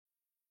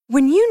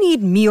When you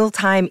need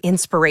mealtime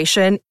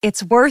inspiration,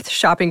 it's worth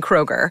shopping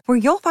Kroger, where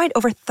you'll find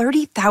over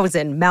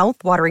 30,000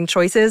 mouth-watering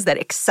choices that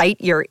excite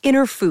your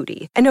inner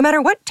foodie. And no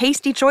matter what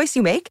tasty choice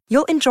you make,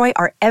 you'll enjoy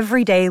our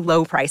everyday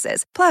low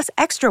prices, plus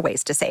extra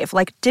ways to save,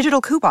 like digital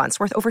coupons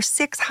worth over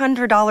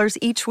 $600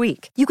 each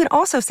week. You can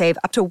also save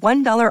up to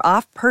 $1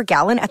 off per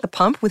gallon at the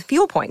pump with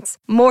fuel points.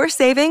 More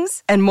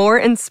savings and more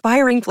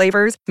inspiring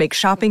flavors make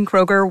shopping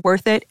Kroger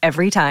worth it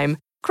every time.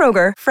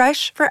 Kroger,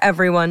 fresh for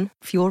everyone.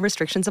 Fuel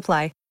restrictions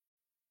apply.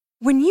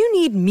 When you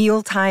need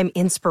mealtime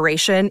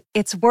inspiration,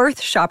 it's worth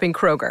shopping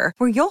Kroger,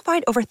 where you'll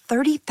find over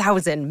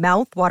 30,000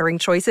 mouth-watering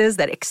choices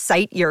that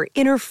excite your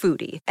inner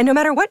foodie. And no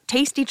matter what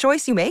tasty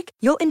choice you make,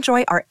 you'll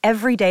enjoy our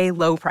everyday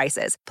low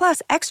prices,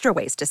 plus extra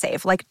ways to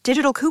save, like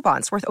digital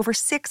coupons worth over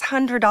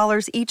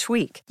 $600 each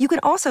week. You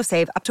can also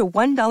save up to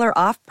 $1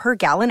 off per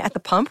gallon at the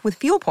pump with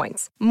fuel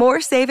points.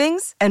 More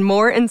savings and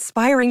more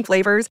inspiring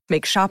flavors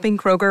make shopping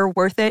Kroger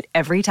worth it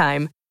every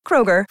time.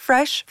 Kroger,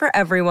 fresh for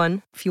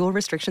everyone. Fuel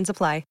restrictions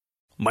apply.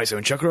 My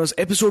Seven Chakras,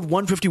 episode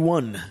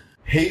 151.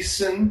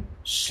 Hasten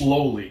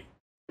slowly.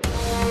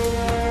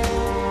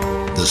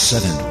 The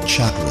seven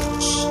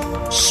chakras,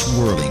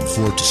 swirling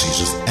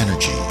vortices of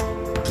energy,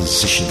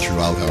 positioned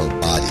throughout our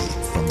body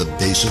from the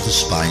base of the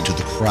spine to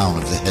the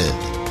crown of the head.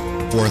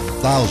 For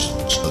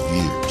thousands of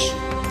years,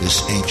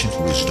 this ancient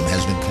wisdom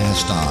has been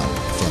passed on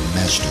from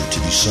master to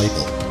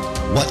disciple.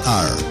 What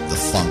are the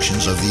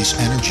functions of these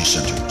energy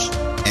centers?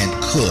 And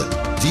could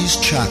these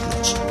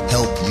chakras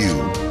help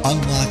you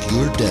unlock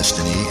your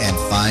destiny and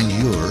find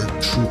your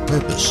true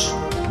purpose?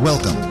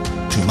 Welcome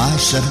to My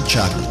Seven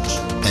Chakras.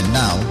 And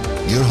now,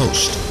 your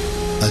host,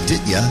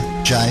 Aditya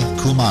Jai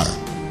Kumar.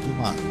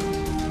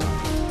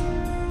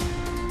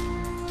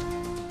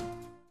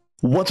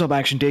 What's up,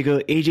 Action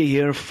Taker? AJ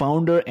here,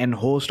 founder and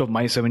host of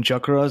My Seven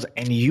Chakras,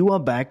 and you are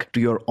back to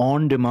your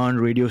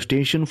on-demand radio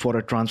station for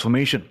a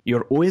transformation,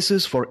 your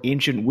oasis for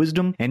ancient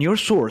wisdom, and your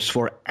source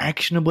for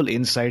actionable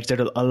insights that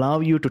will allow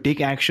you to take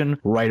action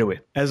right away.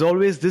 As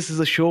always, this is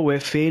a show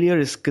where failure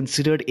is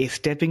considered a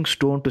stepping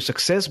stone to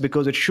success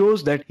because it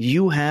shows that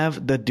you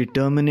have the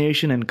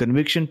determination and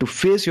conviction to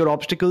face your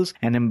obstacles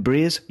and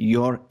embrace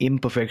your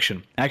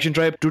imperfection. Action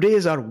Tribe, today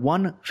is our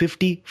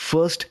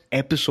 151st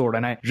episode,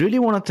 and I really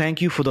want to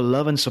thank you for the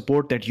love and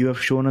support that you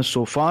have shown us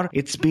so far.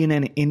 It's been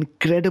an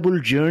incredible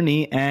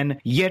journey, and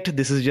yet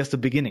this is just the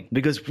beginning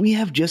because we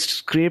have just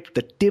scraped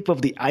the tip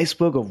of the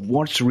iceberg of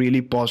what's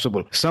really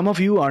possible. Some of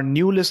you are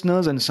new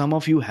listeners and some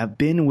of you have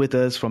been with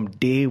us from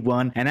day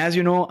one. And as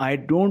you know, I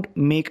don't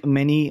make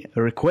many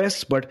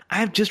requests, but I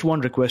have just one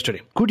request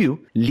today. Could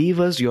you leave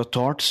us your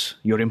thoughts,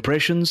 your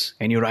impressions,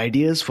 and your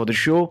ideas for the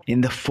show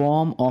in the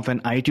form of an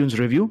iTunes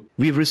review?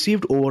 We've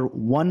received over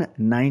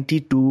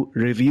 192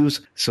 reviews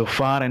so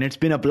far, and it's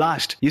been a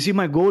blast. You see,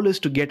 my goal is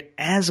to get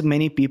as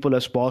many people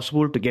as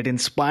possible to get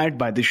inspired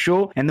by the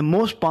show, and the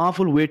most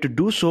powerful way to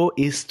do so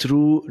is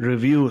through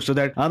review, so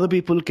that other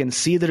people can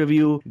see the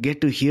review, get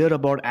to hear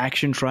about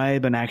Action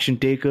Tribe and Action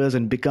Takers,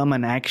 and become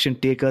an action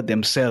taker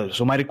themselves.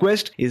 So my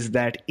request is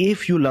that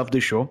if you love the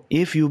show,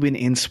 if you've been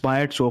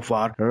inspired so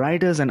far,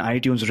 write us an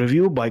iTunes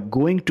review by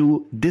going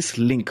to this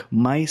link,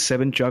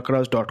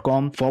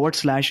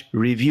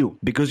 my7chakras.com/review.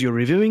 Because you're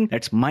reviewing,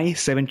 that's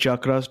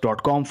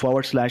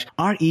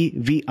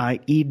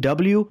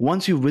my7chakras.com/REVIEW.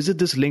 Once you visit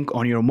this link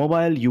on your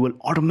mobile, you will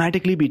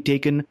automatically be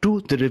taken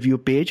to the review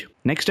page.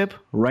 Next step,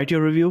 write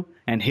your review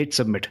and hit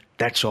submit.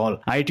 That's all.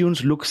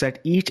 iTunes looks at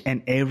each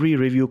and every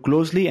review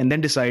closely and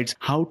then decides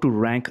how to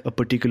rank a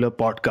particular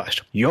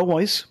podcast. Your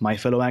voice, my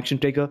fellow action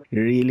taker,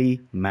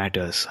 really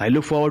matters. I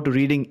look forward to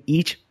reading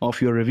each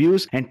of your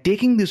reviews and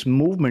taking this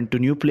movement to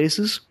new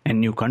places and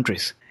new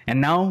countries. And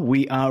now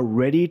we are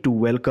ready to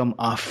welcome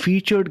our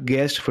featured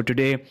guest for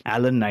today,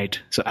 Alan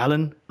Knight. So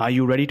Alan, are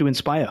you ready to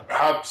inspire?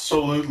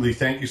 Absolutely.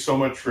 Thank you so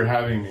much for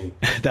having me.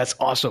 That's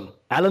awesome.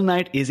 Alan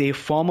Knight is a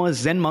former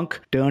Zen monk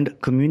turned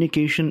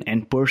communication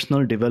and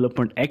personal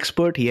development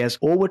expert. He has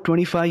over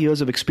 25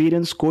 years of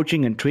experience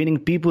coaching and training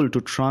people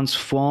to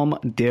transform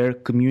their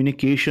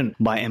communication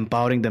by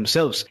empowering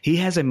themselves. He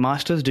has a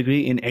master's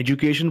degree in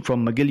education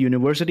from McGill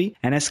University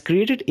and has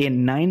created a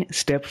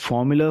 9-step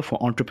formula for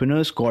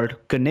entrepreneurs called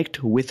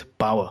Connect with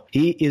Power.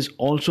 He is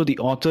also the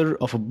author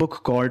of a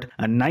book called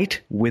A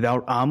Knight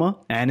Without Armor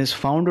and is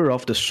founder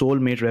of the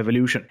Soulmate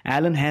Revolution.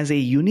 Alan has a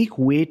unique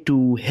way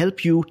to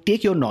help you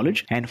take your knowledge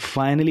and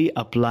finally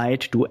apply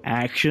it to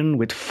action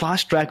with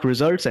fast-track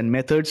results and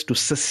methods to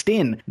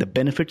sustain the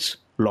benefits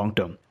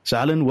long-term. So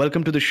Alan,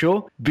 welcome to the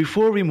show.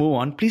 Before we move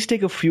on, please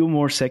take a few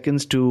more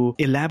seconds to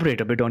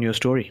elaborate a bit on your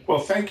story. Well,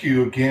 thank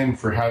you again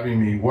for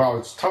having me. Wow,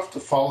 it's tough to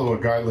follow a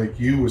guy like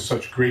you with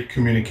such great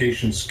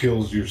communication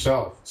skills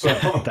yourself. So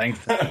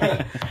thanks.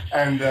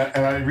 and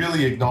I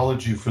really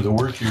acknowledge you for the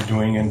work you're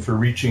doing and for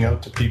reaching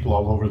out to people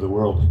all over the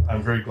world.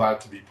 I'm very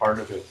glad to be part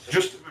of it.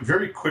 Just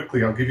very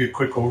quickly, I'll give you a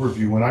quick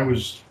overview.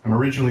 I'm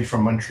originally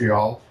from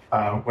Montreal.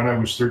 When I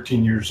was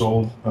 13 years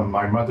old,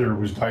 my mother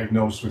was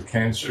diagnosed with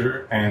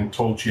cancer and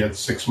told she had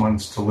 6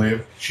 months to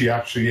live. She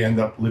actually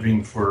ended up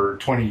living for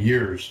 20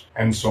 years.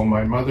 And so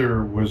my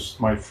mother was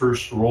my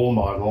first role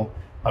model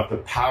of the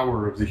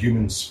power of the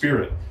human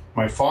spirit.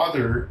 My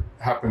father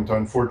happened to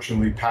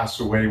unfortunately pass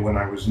away when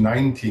I was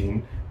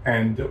 19,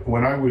 and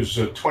when I was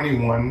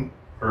 21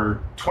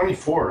 or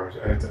 24,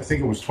 I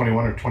think it was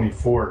 21 or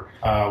 24,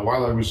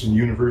 while I was in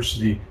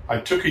university, I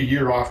took a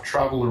year off,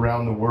 traveled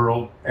around the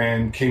world,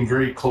 and came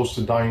very close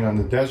to dying on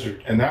the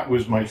desert. And that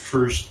was my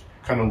first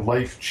kind of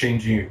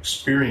life-changing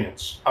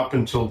experience. Up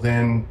until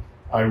then,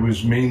 I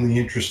was mainly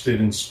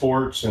interested in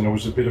sports, and I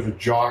was a bit of a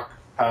jock.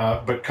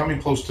 But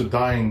coming close to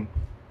dying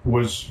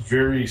was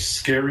very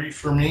scary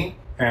for me.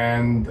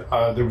 And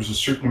there was a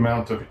certain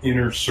amount of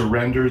inner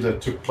surrender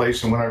that took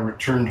place. And when I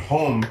returned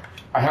home,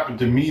 I happened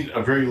to meet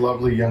a very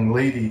lovely young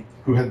lady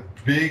who had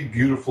big,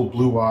 beautiful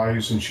blue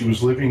eyes, and she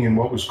was living in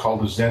what was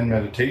called a Zen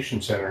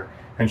meditation center.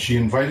 And she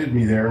invited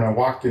me there, and I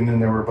walked in,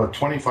 and there were about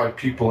 25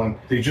 people, and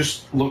they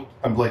just looked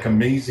like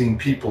amazing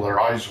people. Their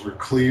eyes were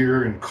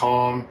clear and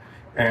calm,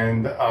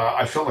 and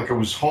I felt like I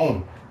was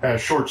home.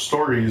 Short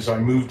story is I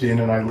moved in,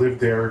 and I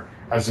lived there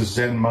as a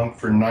Zen monk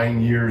for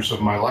 9 years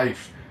of my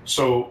life.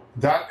 So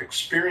that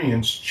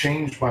experience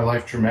changed my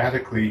life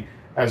dramatically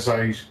as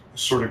I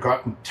sort of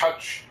got in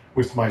touch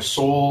with my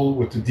soul,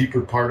 with the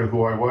deeper part of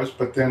who I was.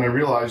 But then I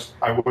realized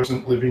I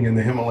wasn't living in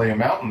the Himalaya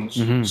mountains.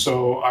 Mm-hmm.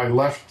 So I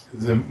left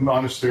the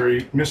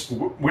monastery, missed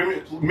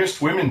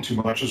women too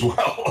much as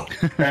well,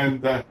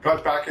 and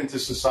got back into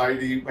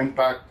society, went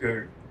back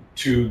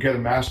to get a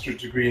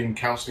master's degree in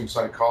counseling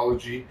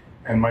psychology.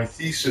 And my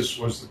thesis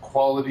was the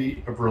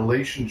quality of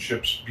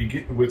relationships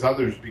with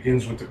others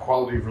begins with the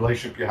quality of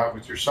relationship you have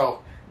with yourself.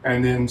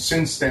 And then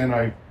since then,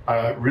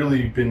 I've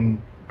really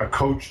been a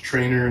coach,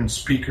 trainer, and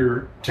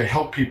speaker to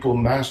help people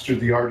master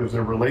the art of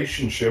their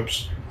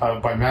relationships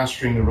by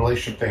mastering the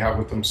relationship they have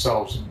with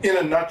themselves. In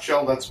a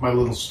nutshell, that's my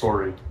little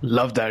story.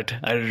 Love that.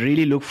 I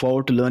really look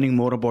forward to learning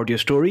more about your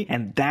story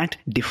and that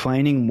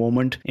defining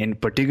moment in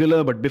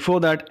particular. But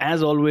before that,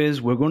 as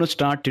always, we're going to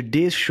start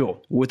today's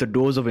show with a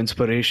dose of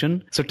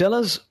inspiration. So tell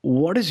us,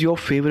 what is your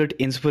favorite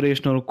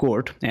inspirational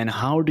quote and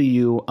how do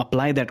you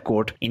apply that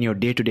quote in your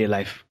day-to-day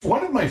life?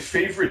 One of my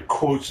favorite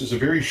quotes is a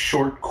very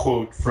short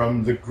quote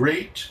from the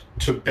great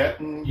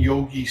Tibetan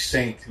yogi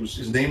saint.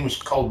 His name was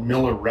called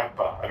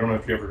Milarepa. I don't know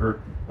if you ever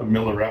heard of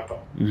Milarepa.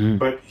 Mm-hmm.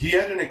 But he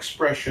had an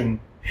expression,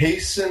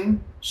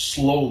 hasten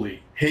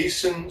slowly,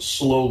 hasten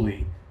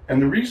slowly.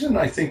 And the reason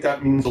I think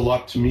that means a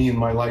lot to me in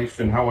my life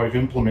and how I've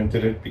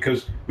implemented it,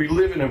 because we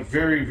live in a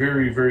very,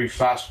 very, very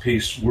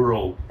fast-paced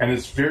world, and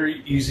it's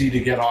very easy to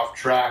get off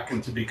track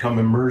and to become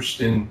immersed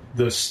in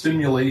the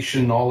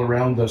stimulation all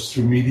around us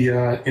through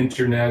media,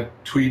 internet,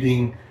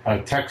 tweeting,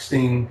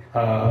 texting,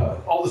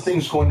 all the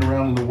things going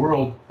around in the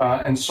world.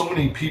 And so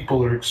many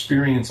people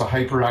experience a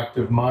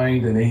hyperactive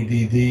mind and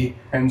ADD.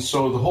 And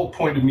so the whole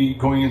point of me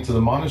going into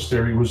the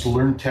monastery was to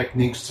learn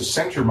techniques to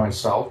center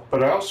myself.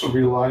 But I also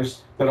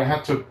realized that I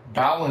had to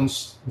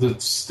balance the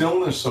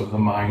stillness of the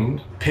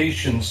mind,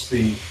 patience,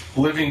 the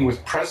living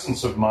with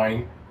presence of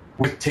mind,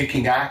 with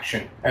taking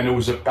action. And it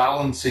was a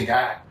balancing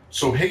act.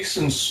 So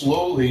hasten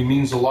slowly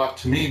means a lot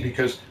to me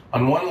because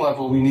on one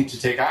level we need to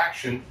take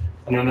action,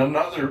 and on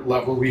another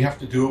level we have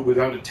to do it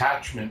without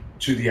attachment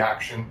to the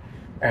action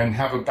and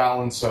have a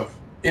balance of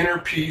inner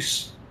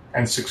peace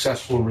and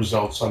successful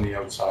results on the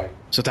outside.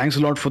 So thanks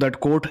a lot for that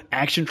quote.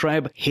 Action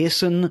Tribe,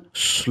 hasten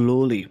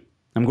slowly.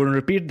 I'm going to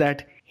repeat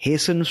that.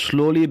 Hasten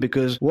slowly,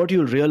 because what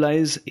you'll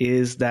realize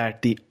is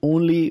that the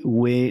only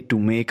way to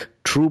make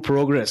true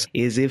progress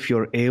is if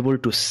you're able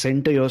to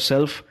center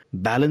yourself,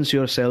 balance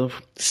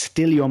yourself,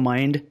 still your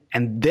mind,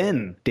 and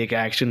then take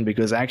action,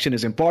 because action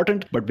is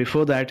important. But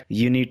before that,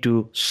 you need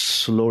to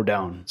slow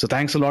down. So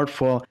thanks a lot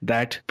for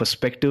that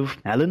perspective,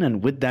 Alan.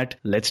 And with that,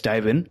 let's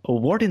dive in.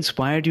 What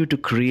inspired you to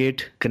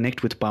create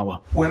Connect with Power?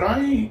 When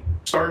I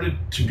started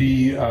to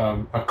be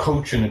a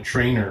coach and a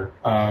trainer,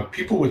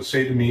 people would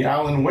say to me,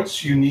 Alan,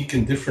 what's unique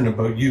and different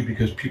about you?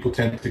 Because people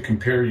tend to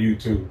compare you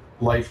to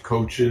life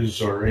coaches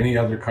or any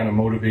other kind of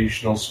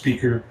motivational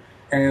speaker.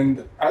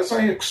 And as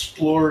I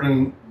explored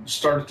and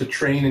started to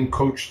train and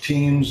coach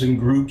teams and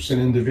groups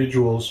and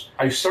individuals,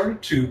 I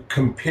started to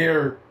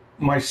compare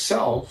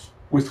myself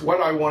with what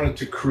I wanted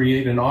to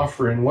create and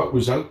offer and what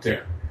was out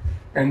there.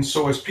 And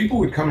so as people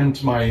would come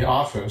into my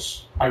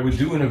office, I would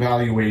do an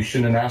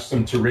evaluation and ask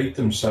them to rate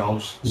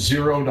themselves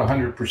 0 to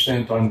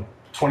 100% on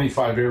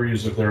 25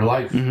 areas of their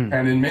life. Mm-hmm.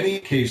 And in many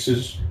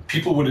cases,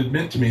 people would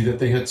admit to me that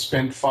they had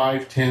spent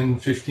 $5,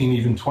 $10, $15,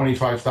 even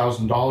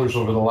 $25,000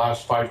 over the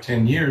last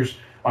 5-10 years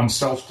on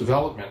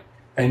self-development.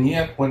 And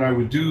yet, when I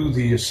would do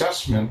the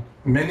assessment,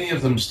 many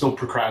of them still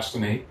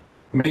procrastinate.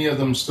 Many of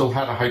them still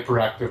had a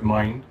hyperactive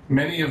mind.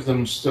 Many of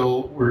them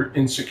still were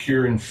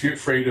insecure and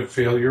afraid of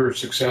failure or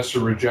success or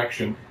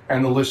rejection.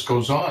 And the list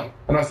goes on.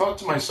 And I thought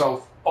to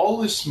myself, all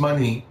this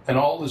money and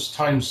all this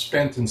time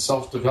spent in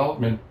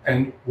self-development,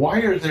 and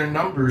why are their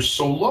numbers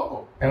so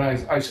low? And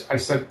I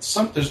said,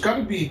 there's got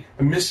to be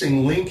a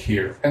missing link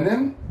here. And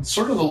then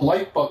sort of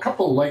a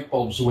couple of light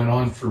bulbs went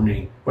on for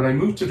me. When I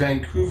moved to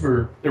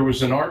Vancouver, there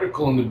was an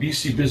article in the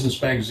BC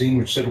Business Magazine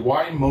which said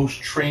why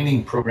most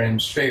training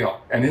programs fail.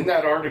 And in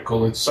that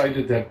article, it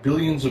cited that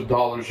billions of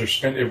dollars are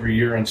spent every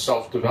year on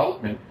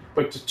self-development,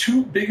 But the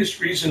two biggest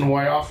reasons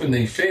why often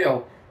they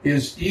fail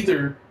is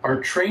either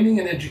our training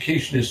and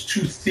education is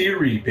too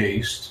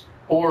theory-based,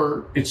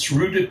 or it's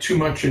rooted too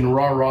much in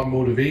rah-rah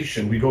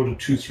motivation. We go to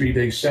 2-3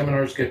 day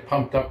seminars, get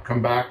pumped up,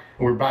 come back,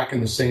 and we're back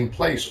in the same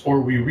place. Or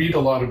we read a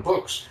lot of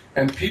books,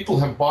 and people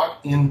have bought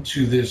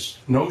into this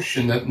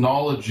notion that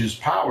knowledge is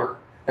power.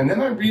 And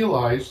then I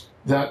realized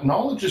that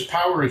knowledge is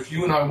power if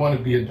you and I want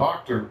to be a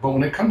doctor, but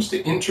when it comes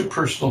to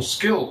interpersonal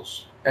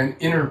skills and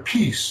inner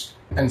peace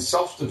and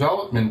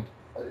self-development,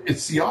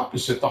 it's the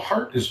opposite. The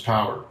heart is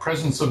power.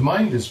 Presence of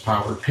mind is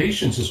power.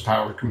 Patience is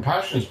power.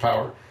 Compassion is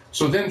power.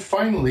 So then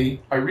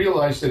finally, I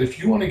realized that if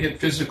you want to get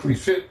physically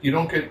fit, you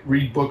don't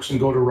read books and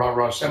go to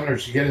rah-rah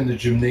seminars, you get in the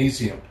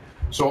gymnasium.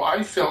 So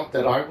I felt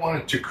that I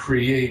wanted to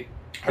create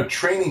a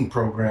training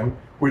program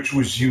which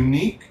was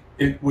unique.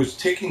 It was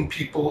taking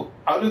people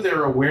out of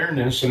their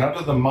awareness and out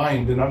of the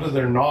mind and out of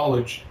their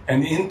knowledge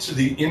and into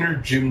the inner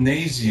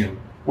gymnasium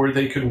where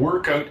they could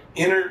work out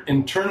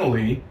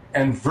internally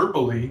and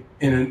verbally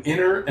in an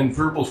inner and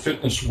verbal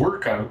fitness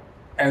workout.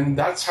 And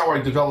that's how I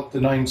developed the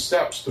 9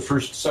 steps. The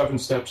first 7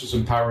 steps is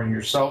empowering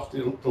yourself.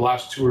 The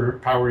last 2 are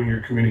empowering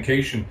your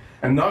communication.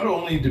 And not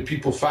only do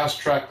people fast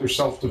track their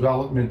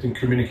self-development and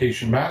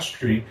communication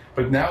mastery,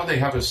 but now they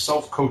have a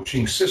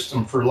self-coaching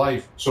system for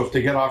life. So if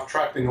they get off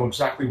track, they know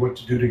exactly what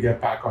to do to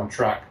get back on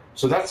track.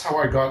 So that's how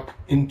I got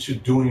into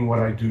doing what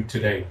I do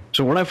today.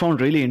 So what I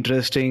found really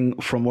interesting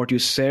from what you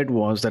said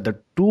was that the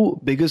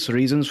 2 biggest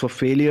reasons for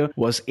failure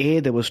was A,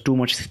 there was too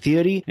much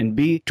theory, and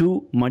B,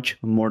 too much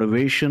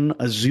motivation,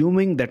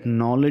 assuming that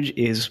knowledge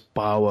is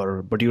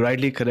power. But you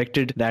rightly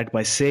corrected that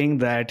by saying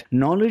that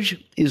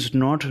knowledge is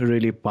not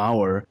really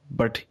power,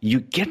 but you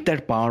get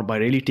that power by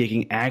really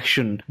taking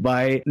action,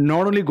 by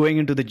not only going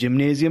into the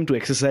gymnasium to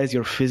exercise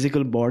your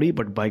physical body,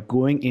 but by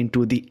going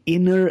into the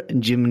inner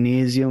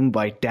gymnasium,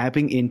 by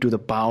tapping into the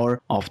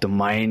power of the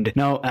mind.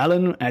 Now,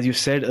 Alan, as you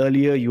said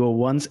earlier, you were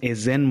once a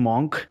Zen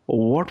monk.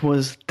 What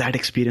was that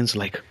experience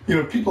like?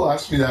 People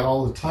ask me that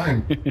all the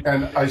time,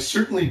 and I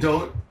certainly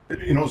don't.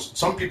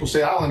 Some people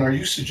say, Alan, are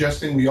you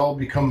suggesting we all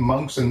become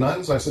monks and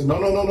nuns? I said,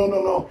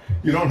 no.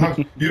 You don't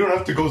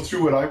have to go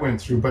through what I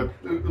went through. But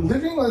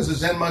living as a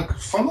Zen monk,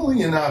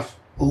 funnily enough,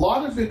 a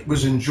lot of it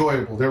was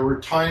enjoyable. There were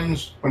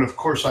times when, of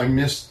course, I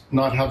missed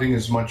not having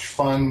as much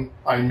fun.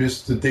 I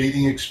missed the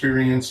dating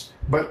experience.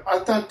 But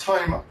at that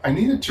time, I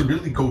needed to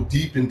really go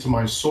deep into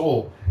my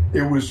soul.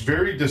 It was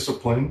very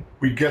disciplined.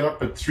 We'd get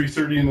up at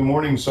 3:30 in the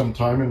morning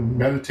sometime and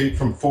meditate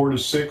from 4 to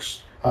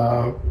 6.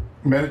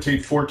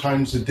 Meditate 4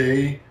 times a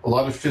day, a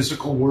lot of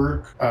physical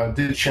work,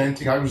 did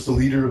chanting. I was the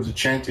leader of the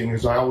chanting,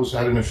 as I always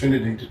had an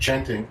affinity to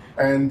chanting.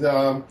 And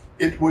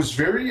it was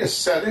very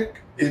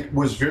ascetic. It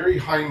was very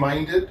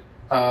high-minded.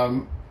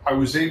 I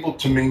was able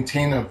to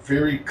maintain a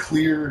very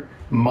clear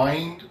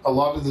mind a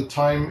lot of the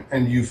time,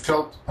 and you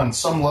felt on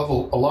some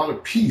level a lot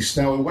of peace.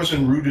 Now, it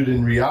wasn't rooted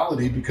in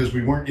reality because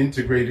we weren't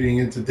integrating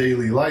into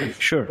daily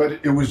life. Sure. But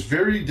it was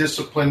very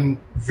disciplined,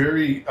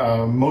 very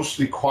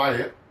mostly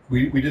quiet.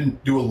 We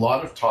didn't do a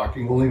lot of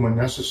talking, only when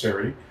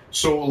necessary.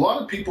 So a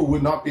lot of people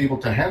would not be able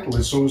to handle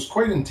it. So it was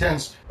quite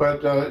intense.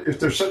 But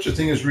if there's such a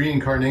thing as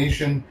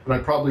reincarnation, and I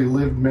probably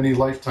lived many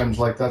lifetimes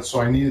like that,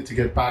 so I needed to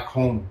get back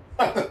home.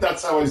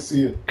 That's how I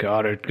see it.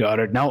 Got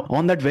it. Now,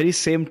 on that very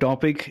same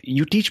topic,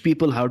 you teach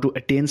people how to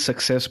attain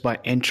success by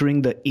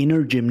entering the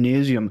inner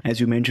gymnasium, as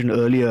you mentioned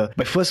earlier,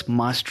 by first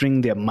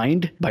mastering their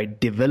mind, by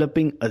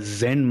developing a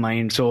Zen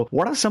mind. So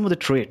what are some of the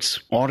traits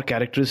or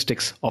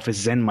characteristics of a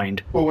Zen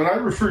mind? Well, when I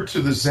refer to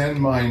the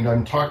Zen mind,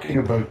 I'm talking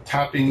about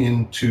tapping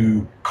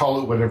into,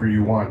 call it whatever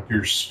you want,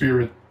 your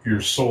spirit, your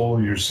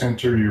soul, your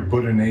center, your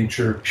Buddha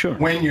nature. Sure.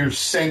 When you're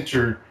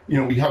centered,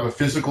 we have a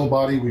physical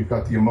body, we've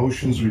got the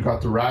emotions, we've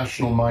got the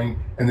rational mind,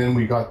 and then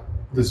we got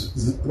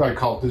this, I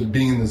call it this,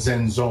 being in the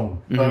Zen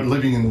zone,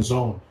 living in the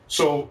zone.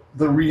 So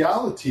the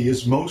reality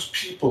is most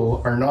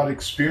people are not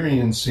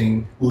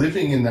experiencing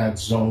living in that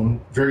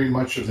zone very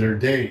much of their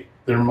day.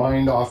 Their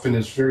mind often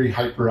is very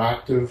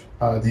hyperactive.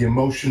 The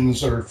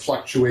emotions are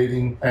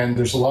fluctuating, and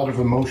there's a lot of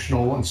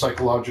emotional and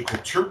psychological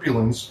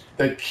turbulence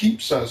that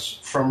keeps us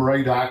from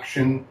right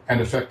action and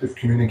effective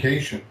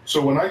communication.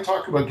 So when I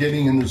talk about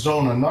getting in the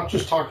zone, I'm not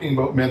just talking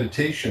about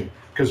meditation,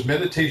 because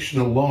meditation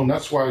alone,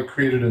 that's why I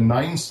created a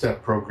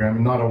 9-step program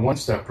and not a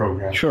 1-step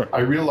program. Sure. I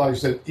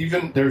realized that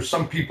even there's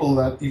some people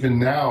that even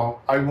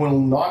now, I will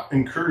not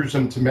encourage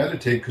them to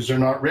meditate because they're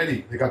not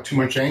ready. They got too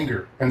much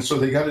anger. And so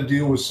they got to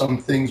deal with some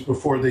things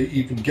before they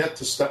even get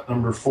to step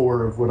number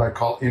 4 of what I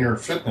call inner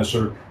fitness,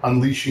 or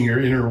unleashing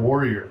your inner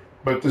warrior.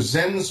 But the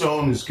Zen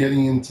zone is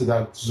getting into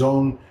that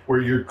zone where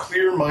you're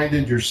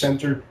clear-minded, you're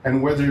centered,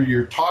 and whether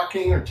you're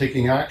talking or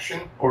taking action,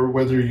 or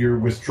whether you're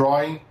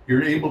withdrawing,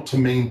 you're able to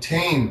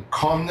maintain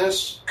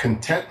calmness,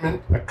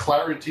 contentment, a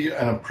clarity,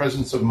 and a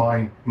presence of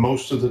mind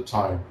most of the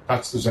time.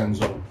 That's the Zen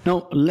zone.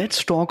 Now,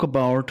 let's talk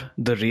about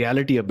the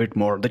reality a bit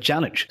more, the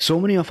challenge. So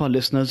many of our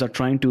listeners are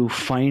trying to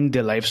find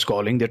their life's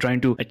calling. They're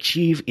trying to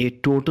achieve a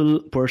total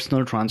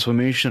personal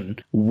transformation.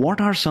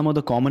 What are some of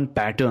the common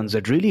patterns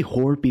that really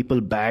hold people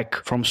back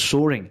from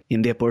soaring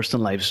in their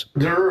personal lives?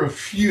 There are a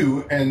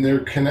few, and and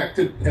they're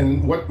connected.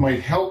 And what might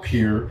help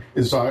here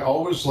is I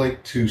always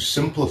like to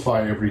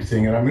simplify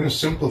everything, and I'm going to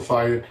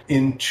simplify it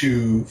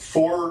into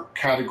 4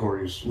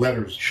 categories,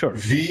 letters. Sure.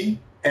 V,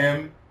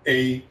 M,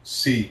 A,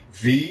 C.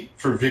 V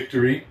for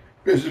victory.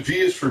 V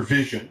is for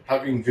vision,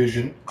 having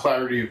vision,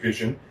 clarity of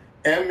vision.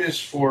 M is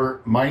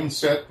for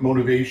mindset,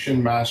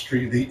 motivation,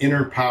 mastery, the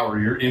inner power,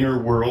 your inner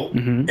world.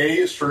 Mm-hmm. A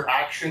is for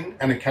action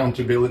and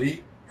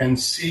accountability. And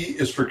C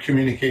is for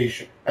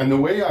communication. And the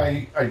way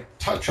I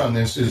touch on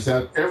this is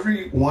that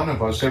every one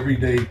of us, every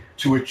day,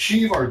 to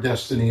achieve our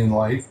destiny in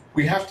life,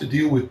 we have to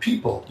deal with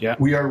people. Yeah.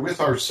 We are with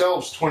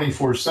ourselves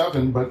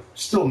 24/7, but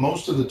still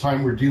most of the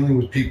time we're dealing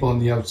with people in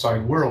the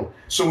outside world.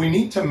 So we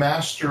need to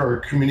master our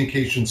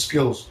communication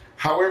skills.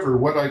 However,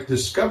 what I've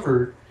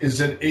discovered is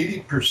that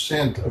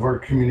 80% of our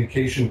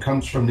communication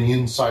comes from the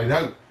inside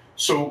out.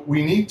 So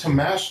we need to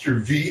master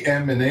V,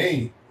 M, and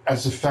A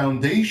as a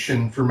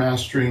foundation for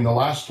mastering the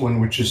last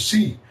one, which is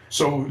C.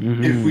 So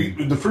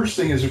the first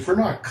thing is, if we're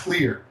not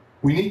clear,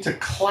 we need to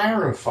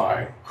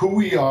clarify who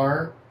we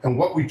are and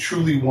what we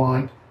truly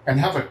want and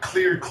have a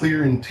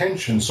clear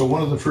intention. So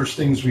one of the first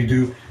things we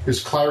do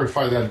is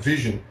clarify that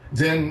vision.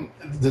 Then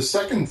the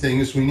second thing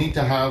is we need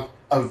to have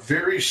a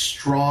very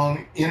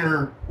strong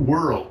inner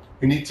world.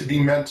 We need to be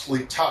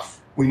mentally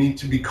tough. We need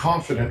to be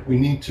confident. We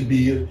need to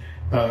be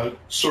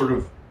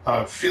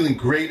feeling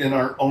great in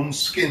our own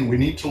skin. We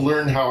need to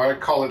learn how I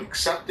call it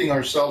accepting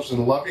ourselves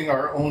and loving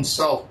our own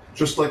self,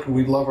 just like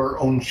we love our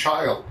own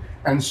child.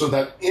 And so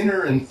that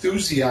inner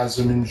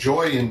enthusiasm and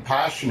joy and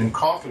passion and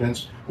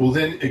confidence will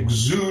then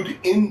exude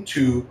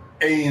into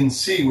A and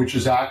C, which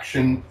is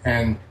action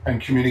and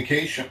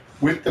communication.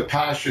 With the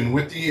passion,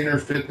 with the inner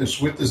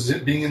fitness, with the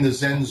being in the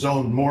Zen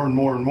zone more and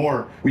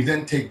more, we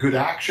then take good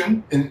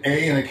action in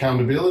A and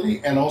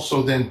accountability, and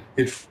also then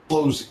it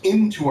flows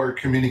into our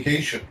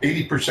communication.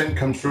 80%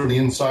 comes from the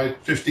inside,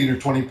 15 or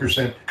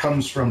 20%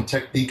 comes from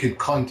technique and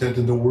content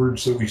and the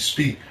words that we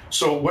speak.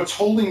 So what's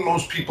holding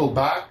most people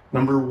back?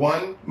 Number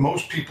one,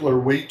 most people are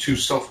way too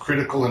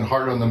self-critical and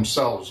hard on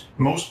themselves.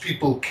 Most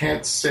people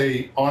can't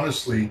say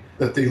honestly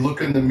that they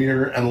look in the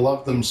mirror and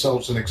love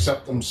themselves and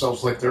accept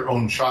themselves like their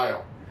own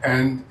child.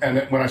 And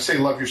when I say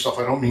love yourself,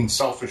 I don't mean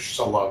selfish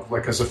love,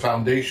 like as a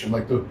foundation.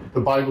 Like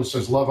the Bible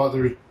says, love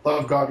others,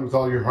 love God with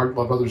all your heart,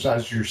 love others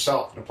as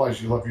yourself. It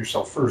implies you love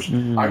yourself first.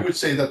 Mm-hmm. I would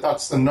say that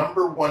that's the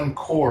number one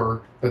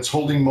core that's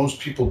holding most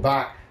people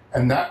back.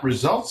 And that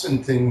results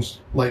in things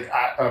like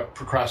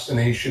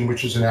procrastination,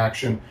 which is an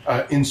action,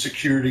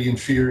 insecurity and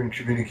fear in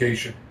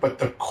communication. But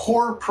the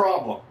core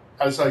problem,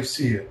 as I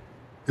see it,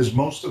 is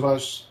most of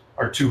us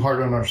are too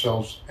hard on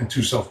ourselves and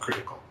too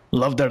self-critical.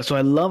 Love that. So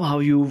I love how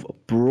you've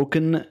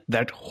broken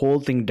that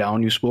whole thing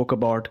down. You spoke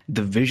about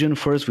the vision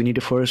first. We need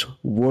to first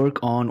work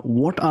on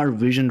what our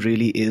vision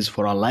really is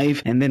for our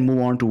life, and then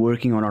move on to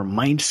working on our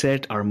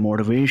mindset, our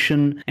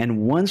motivation. And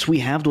once we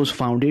have those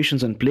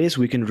foundations in place,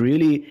 we can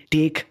really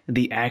take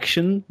the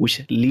action,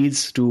 which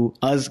leads to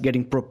us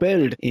getting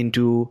propelled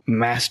into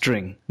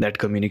mastering that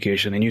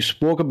communication. And you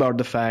spoke about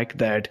the fact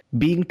that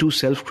being too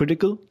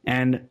self-critical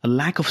and a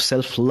lack of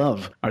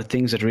self-love are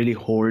things that really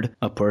hold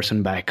a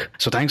person back.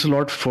 So thanks a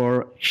lot for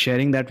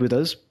sharing that with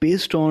us.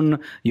 Based on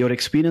your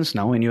experience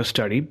now in your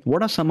study,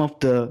 what are some of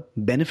the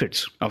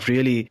benefits of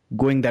really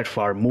going that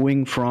far,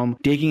 moving from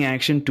taking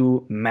action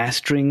to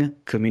mastering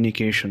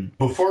communication?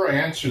 Before I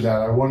answer that,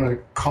 I want to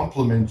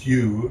compliment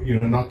you,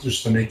 not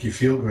just to make you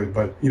feel good,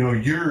 but,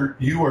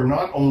 you are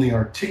not only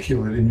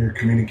articulate in your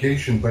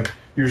communication, but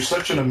you're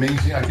such an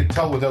amazing, I could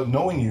tell without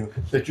knowing you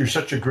that you're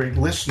such a great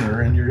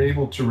listener, and you're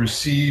able to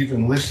receive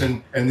and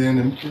listen and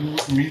then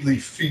immediately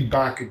feed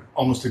back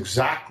almost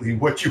exactly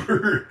what you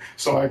heard.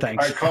 So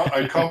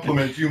I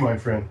compliment you, my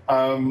friend.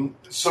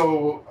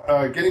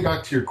 Getting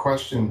back to your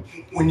question,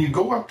 when you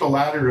go up the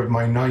ladder of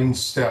my 9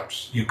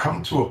 steps, you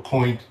come to a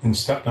point in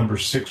step number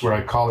 6 where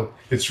I call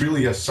it's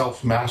really a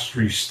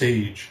self-mastery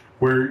stage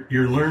where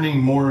you're learning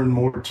more and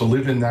more to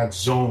live in that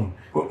zone.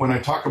 When I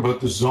talk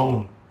about the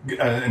zone,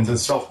 and the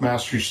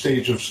self-mastery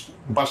stage of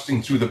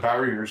busting through the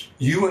barriers,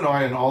 you and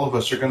I and all of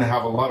us are going to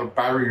have a lot of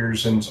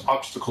barriers and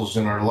obstacles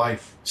in our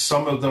life.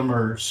 Some of them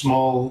are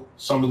small,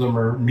 some of them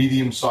are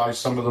medium-sized,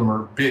 some of them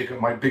are big.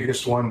 My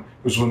biggest one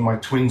was when my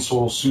twin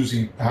soul,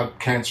 Susie, had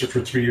cancer for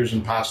 3 years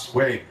and passed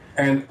away.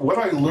 And what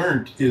I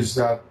learned is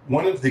that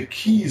one of the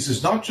keys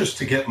is not just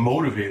to get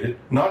motivated,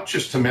 not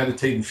just to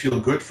meditate and feel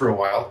good for a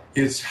while,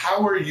 it's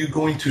how are you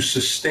going to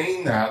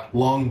sustain that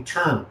long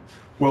term?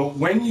 Well,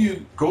 when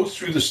you go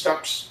through the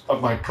steps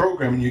of my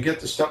program and you get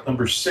to step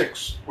number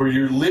 6, where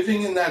you're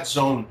living in that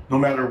zone, no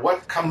matter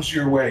what comes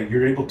your way,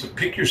 you're able to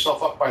pick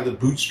yourself up by the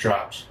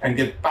bootstraps and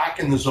get back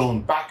in the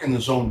zone,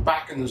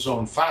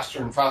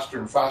 faster and faster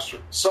and faster.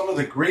 Some of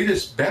the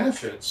greatest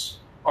benefits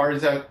are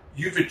that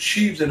you've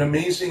achieved an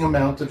amazing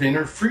amount of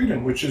inner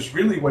freedom, which is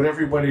really what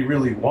everybody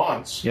really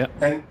wants. Yep.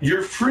 And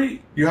you're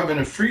free. You have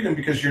inner freedom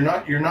because you're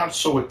not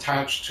so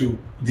attached to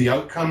the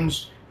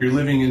outcomes. You're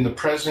living in the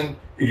present.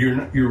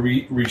 You're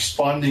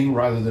responding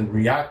rather than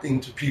reacting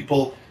to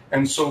people.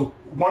 And so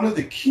one of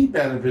the key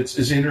benefits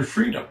is inner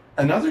freedom.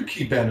 Another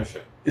key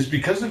benefit is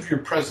because of your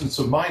presence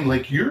of mind,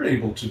 like you're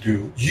able to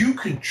do, you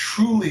can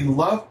truly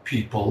love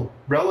people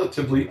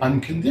relatively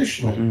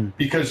unconditionally.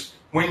 Because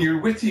when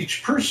you're with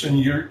each person,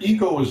 your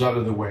ego is out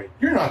of the way.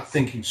 You're not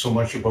thinking so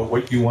much about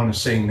what you want to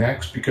say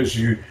next because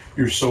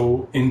you're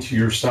so into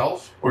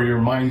yourself or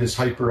your mind is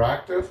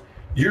hyperactive.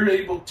 You're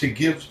able to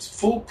give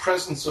full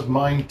presence of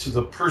mind to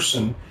the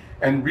person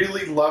and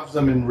really love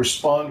them and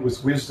respond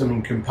with wisdom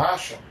and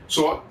compassion.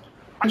 So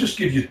I'll just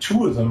give you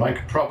two of them. I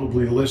could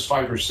probably list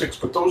 5 or 6,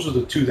 but those are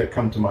the two that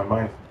come to my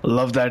mind.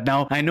 Love that.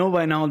 Now, I know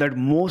by now that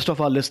most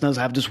of our listeners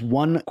have just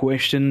one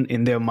question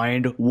in their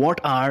mind. What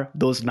are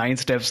those 9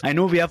 steps? I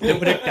know we have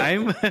limited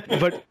time,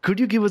 but could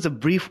you give us a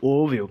brief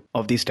overview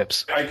of these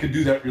steps? I could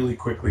do that really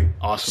quickly.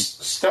 Awesome.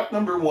 Step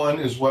number 1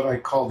 is what I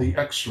call the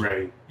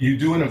X-ray. You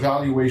do an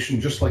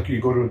evaluation just like you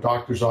go to a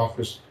doctor's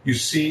office. You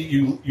see,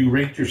 you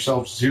rate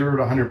yourself 0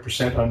 to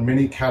 100% on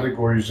many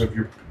categories of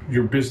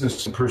your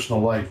business and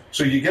personal life.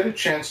 So you get a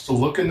chance to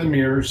look in the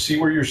mirror,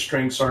 see where your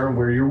strengths are and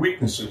where your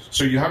weaknesses.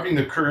 So you're having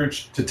the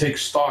courage to take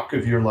stock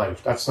of your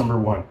life. That's number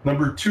 1.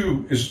 Number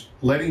 2 is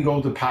letting go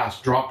of the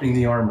past, dropping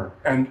the armor.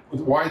 And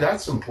why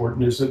that's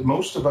important is that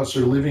most of us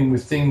are living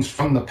with things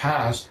from the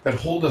past that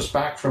hold us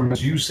back from,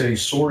 as you say,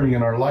 soaring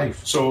in our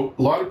life. So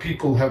a lot of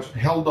people have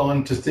held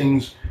on to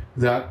things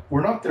that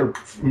were not their,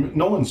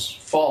 no one's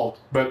fault,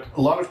 but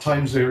a lot of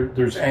times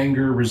there's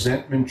anger,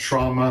 resentment,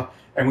 trauma,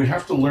 and we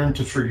have to learn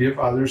to forgive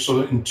others.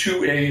 So in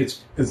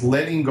 2A, it's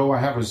letting go. I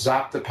have a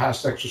Zap the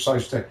Past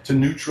exercise to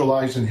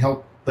neutralize and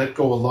help let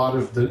go a lot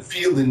of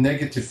the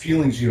negative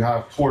feelings you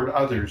have toward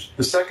others.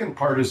 The second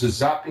part is a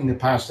Zapping the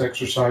Past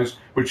exercise,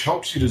 which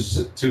helps you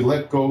to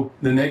let go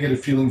the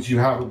negative feelings you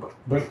have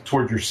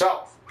toward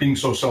yourself, being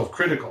so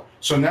self-critical.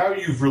 So now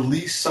you've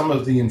released some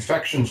of the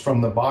infections from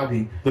the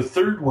body. The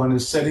third one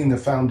is setting the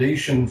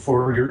foundation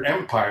for your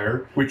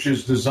empire, which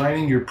is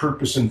designing your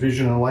purpose and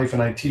vision in life.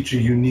 And I teach a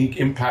unique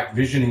impact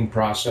visioning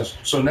process.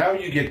 So now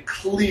you get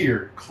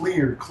clear.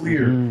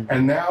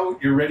 And now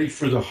you're ready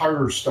for the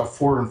harder stuff,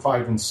 4 and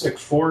 5 and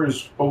 6. 4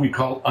 is what we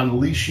call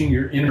unleashing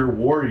your inner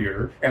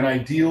warrior. And I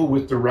deal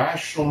with the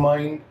rational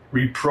mind,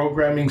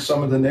 reprogramming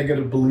some of the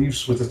negative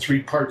beliefs with a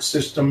 3-part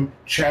system,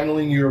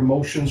 channeling your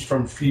emotions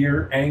from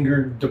fear,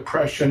 anger,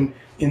 depression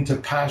into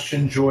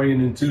passion, joy,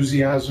 and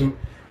enthusiasm,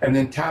 and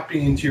then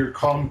tapping into your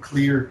calm,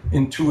 clear,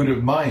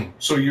 intuitive mind.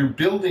 So you're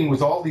building,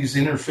 with all these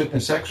inner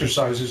fitness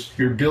exercises,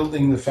 you're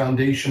building the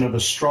foundation of a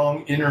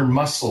strong inner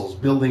muscles,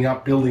 building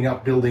up.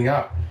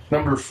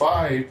 Number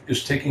 5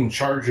 is taking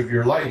charge of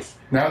your life.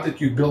 Now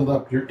that you build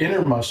up your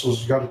inner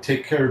muscles, you got to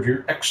take care of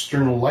your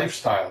external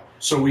lifestyle.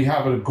 So we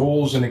have a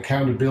goals and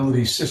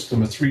accountability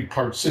system, a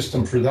 3-part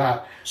system for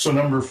that. So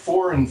number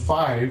 4 and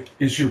 5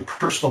 is your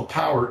personal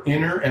power,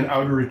 inner and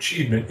outer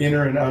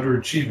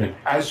achievement.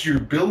 As you're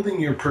building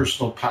your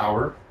personal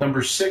power,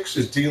 number 6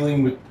 is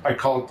dealing with, I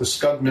call it the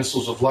Scud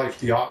missiles of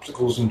life, the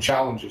obstacles and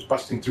challenges,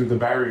 busting through the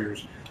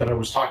barriers that I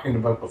was talking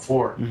about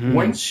before.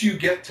 Once you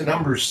get to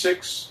number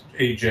 6,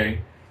 AJ,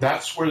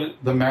 that's where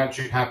the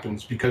magic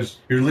happens, because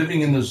you're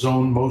living in the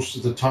zone most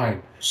of the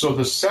time. So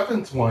the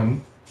 7th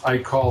one, I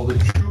call the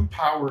true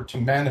power to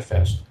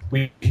manifest.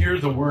 We hear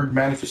the word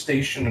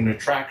manifestation and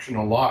attraction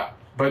a lot,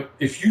 but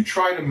if you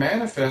try to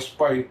manifest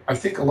I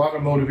think a lot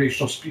of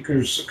motivational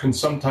speakers can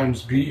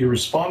sometimes be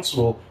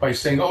irresponsible by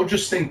saying, oh,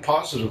 just think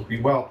positively.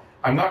 Well,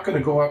 I'm not going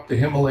to go up the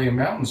Himalayan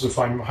mountains if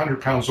I'm 100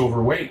 pounds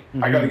overweight.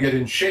 I got to get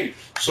in shape.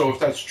 So if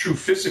that's true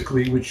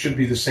physically, which should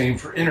be the same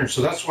for inner.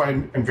 So that's why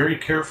I'm very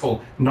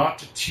careful not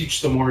to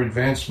teach the more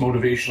advanced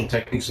motivational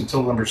techniques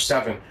until number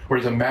 7, where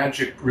the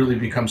magic really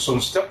becomes. So in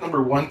step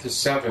number 1 to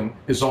 7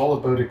 is all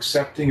about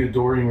accepting,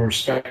 adoring,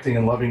 respecting,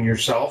 and loving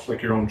yourself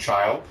like your own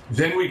child.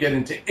 Then we get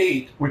into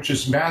 8, which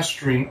is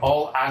mastering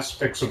all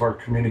aspects of our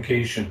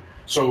communication.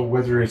 So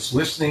whether it's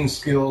listening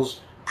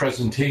skills,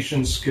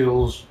 presentation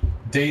skills,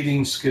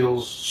 dating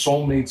skills,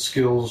 soulmate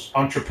skills,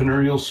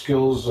 entrepreneurial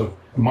skills of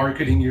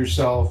marketing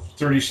yourself,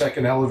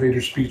 30-second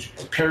elevator speech,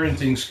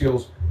 parenting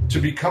skills, to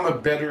become a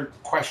better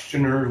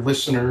questioner,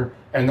 listener,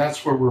 and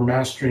that's where we're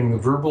mastering the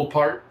verbal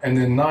part. And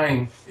then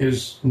 9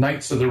 is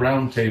Knights of the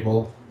Round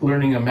Table,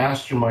 learning a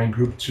mastermind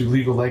group to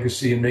leave a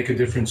legacy and make a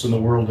difference in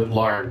the world at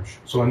large.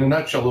 So in a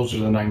nutshell, those are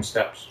the 9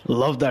 steps.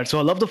 Love that. So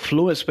I love the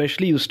flow,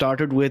 especially you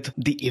started with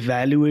the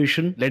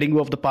evaluation, letting go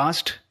of the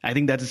past. I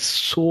think that is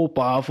so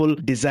powerful.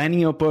 Designing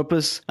your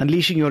purpose,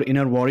 unleashing your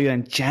inner warrior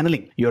and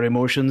channeling your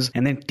emotions,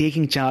 and then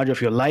taking charge of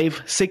your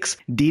life. 6,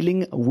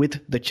 dealing with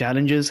the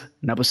challenges.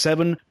 Number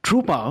 7,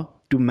 true power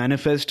to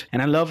manifest.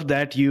 And I love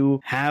that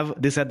you have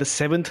this at the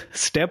 7th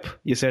step.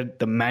 You said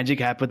the magic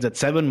happens at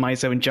 7, my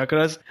 7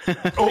 chakras.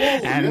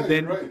 And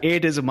then right.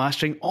 8 is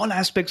mastering all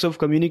aspects of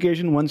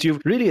communication once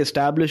you've really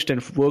established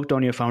and worked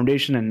on your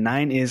foundation. And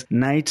 9 is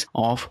Knights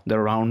of the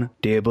Round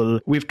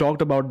Table. We've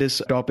talked about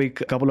this topic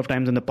a couple of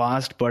times in the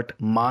past, but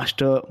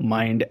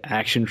Mastermind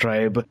Action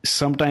Tribe.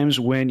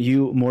 Sometimes when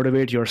you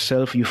motivate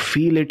yourself, you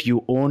feel it,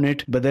 you own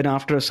it. But then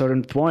after a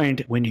certain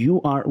point, when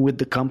you are with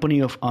the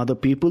company of other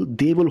people,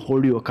 they will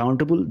hold you accountable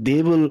accountable.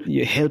 They will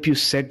help you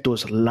set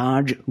those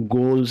large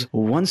goals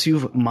once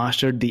you've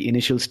mastered the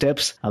initial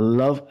steps. I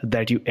love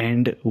that you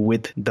end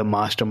with the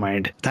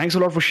mastermind. Thanks a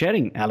lot for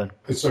sharing, Alan.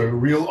 It's a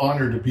real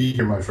honor to be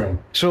here, my friend.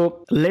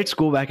 So let's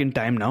go back in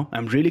time now.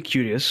 I'm really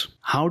curious.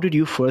 How did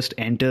you first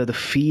enter the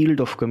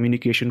field of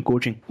communication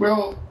coaching?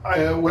 Well,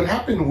 what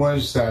happened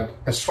was that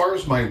as far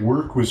as my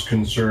work was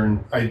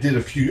concerned, I did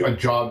a few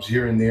jobs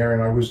here and there,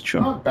 and I was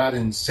not bad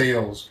in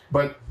sales,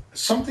 but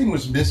something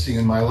was missing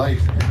in my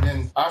life. And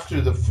then after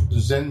the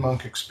Zen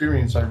monk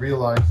experience, I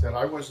realized that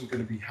I wasn't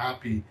going to be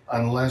happy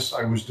unless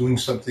I was doing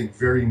something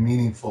very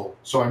meaningful.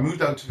 So I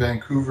moved out to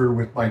Vancouver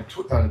with my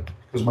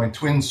because my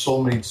twin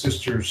soulmate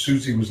sister,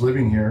 Susie, was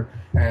living here.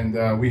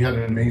 And we had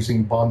an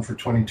amazing bond for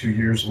 22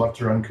 years, loved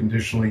her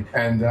unconditionally.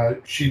 And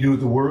she knew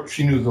the work,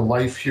 she knew the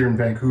life here in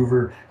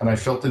Vancouver, and I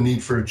felt the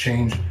need for a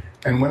change.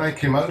 And when I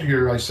came out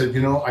here, I said,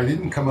 I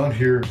didn't come out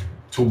here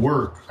to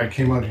work. I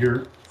came out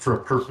here for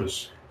a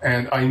purpose.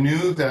 And I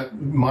knew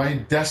that my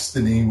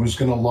destiny was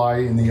going to lie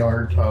in the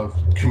art of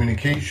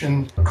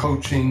communication,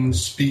 coaching,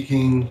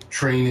 speaking,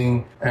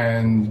 training.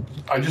 And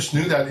I just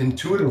knew that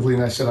intuitively.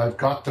 And I said, I've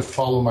got to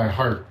follow my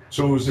heart.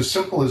 So it was as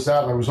simple as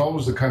that. I was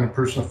always the kind of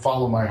person to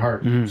follow my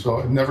heart. So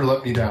it never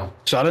let me down.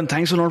 So Alan,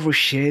 thanks a lot for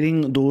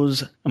sharing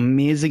those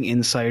amazing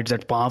insights,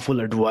 that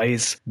powerful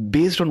advice.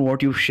 Based on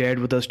what you've shared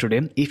with us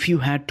today, if you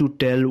had to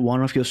tell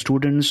one of your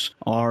students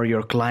or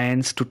your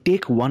clients to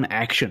take one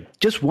action,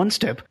 just one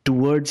step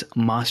towards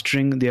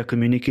mastering their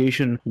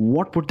communication,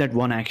 what would that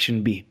one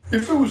action be?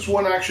 If it was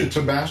one action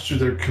to master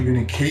their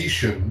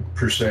communication,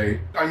 per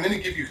se, I'm going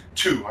to give you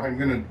two. I'm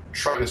going to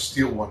try to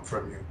steal one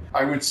from you.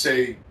 I would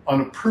say,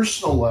 on a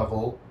personal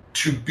level,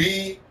 to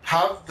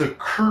have the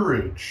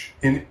courage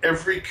in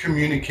every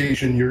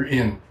communication you're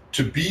in,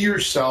 to be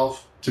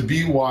yourself, to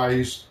be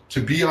wise, to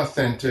be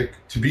authentic,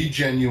 to be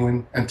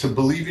genuine, and to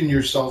believe in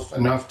yourself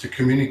enough to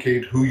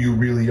communicate who you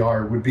really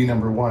are would be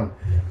number one.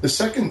 The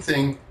second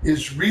thing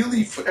is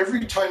really, for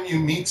every time you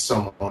meet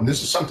someone,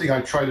 this is something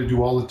I try to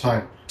do all the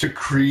time, to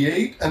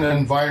create an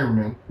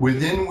environment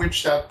within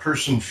which that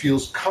person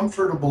feels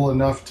comfortable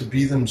enough to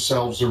be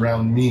themselves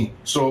around me.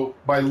 So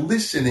by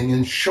listening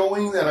and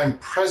showing that I'm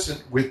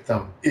present with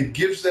them, it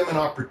gives them an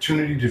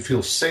opportunity to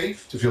feel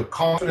safe, to feel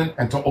confident,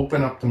 and to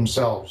open up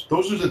themselves.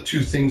 Those are the two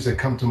things that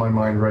come to my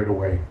mind right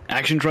away.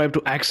 Action Tribe,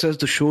 to access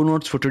the show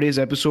notes for today's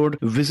episode,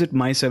 visit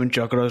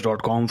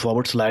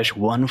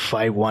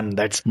my7chakras.com/151.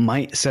 That's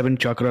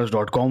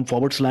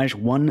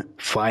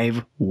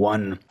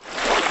my7chakras.com/151.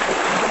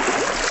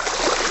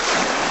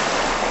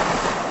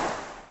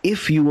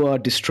 If you are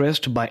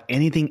distressed by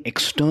anything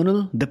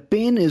external, the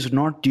pain is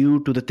not due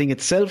to the thing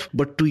itself,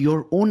 but to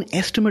your own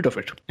estimate of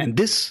it. And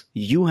this,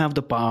 you have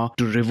the power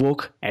to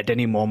revoke at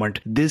any moment.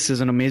 This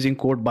is an amazing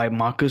quote by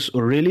Marcus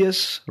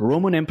Aurelius,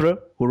 Roman emperor,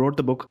 who wrote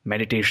the book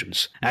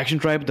Meditations. Action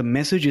Tribe, the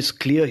message is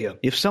clear here.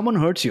 If someone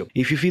hurts you,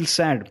 if you feel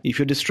sad, if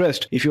you're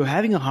distressed, if you're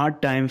having a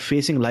hard time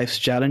facing life's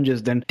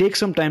challenges, then take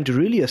some time to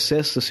really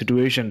assess the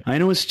situation. I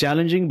know it's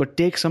challenging, but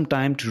take some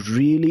time to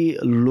really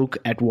look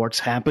at what's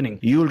happening.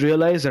 You'll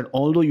realize that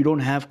although you don't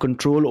have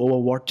control over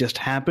what just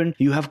happened,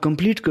 you have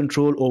complete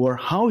control over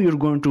how you're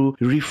going to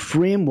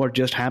reframe what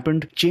just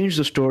happened, change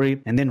the story,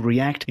 and then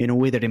react in a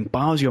way that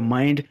empowers your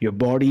mind, your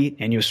body,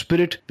 and your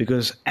spirit.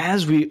 Because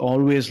as we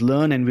always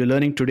learn, and we're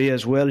learning today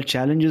as well,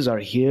 challenges are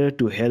here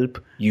to help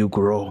you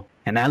grow.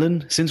 And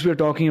Alan, since we're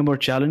talking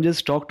about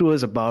challenges, talk to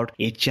us about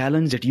a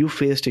challenge that you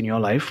faced in your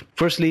life.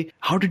 Firstly,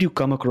 how did you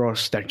come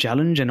across that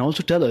challenge? And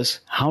also tell us,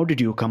 how did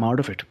you come out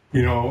of it?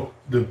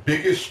 The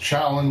biggest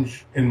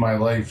challenge in my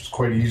life, it's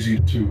quite easy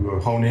to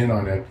hone in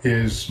on it,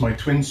 is my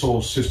twin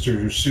soul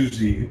sister,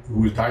 Susie,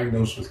 who was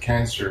diagnosed with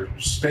cancer.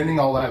 Spending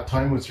all that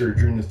time with her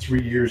during the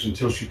 3 years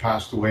until she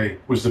passed away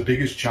was the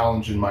biggest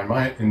challenge in my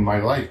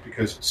life,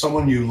 because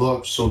someone you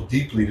love so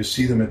deeply, to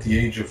see them at the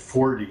age of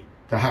 40,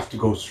 to have to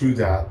go through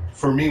that,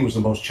 for me, was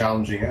the most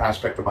challenging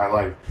aspect of my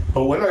life.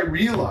 But what I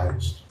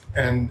realized,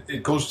 and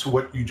it goes to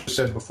what you just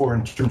said before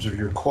in terms of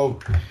your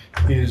quote,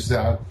 is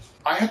that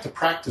I had to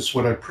practice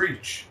what I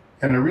preach.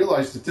 And I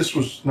realized that this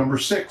was number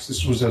 6.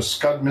 This was a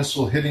Scud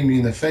missile hitting me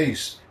in the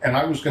face, and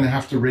I was going to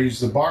have to raise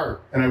the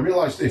bar. And I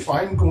realized if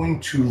I'm going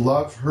to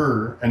love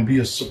her and be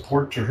a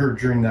support to her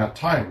during that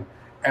time,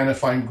 and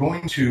if I'm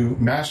going to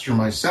master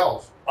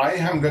myself, I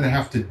am going to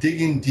have to dig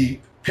in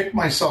deep, pick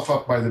myself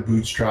up by the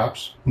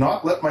bootstraps,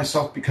 not let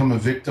myself become a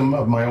victim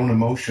of my own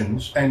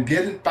emotions, and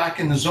get it back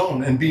in the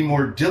zone and be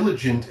more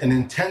diligent and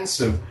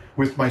intensive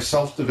with my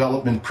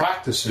self-development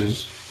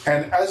practices.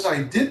 And as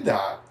I did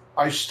that,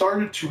 I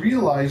started to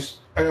realize,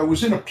 I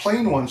was in a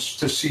plane once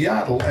to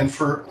Seattle, and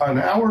for an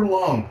hour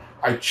long,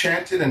 I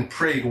chanted and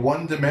prayed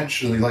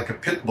one-dimensionally like a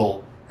pit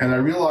bull. And I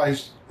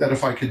realized that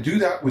if I could do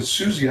that with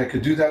Susie, I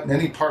could do that in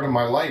any part of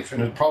my life.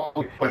 And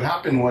what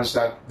happened was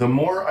that the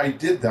more I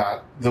did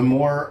that, the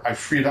more I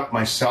freed up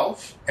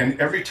myself. And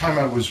every time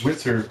I was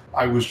with her,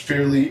 I was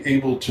fairly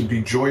able to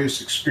be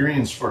joyous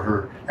experience for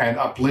her and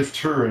uplift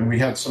her. And we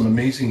had some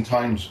amazing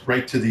times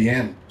right to the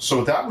end.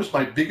 So that was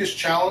my biggest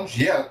challenge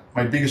yet.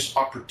 my biggest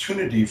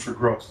opportunity for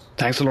growth.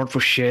 Thanks a lot for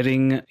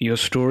sharing your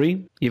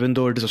story, even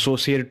though it is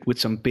associated with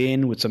some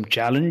pain, with some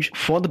challenge.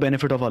 For the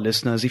benefit of our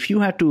listeners, if you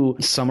had to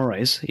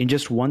summarize in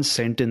just one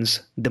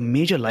sentence the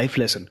major life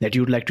lesson that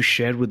you'd like to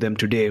share with them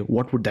today,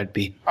 what would that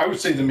be? I would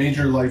say the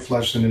major life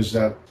lesson is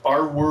that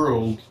our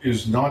world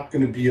is not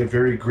going to be a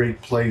very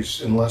great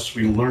place unless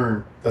we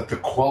learn that the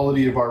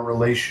quality of our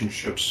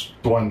relationships,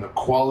 the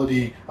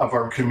quality of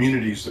our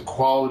communities, the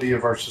quality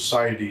of our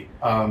society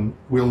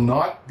will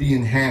not be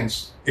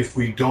enhanced if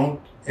we don't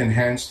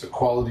enhance the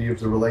quality of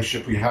the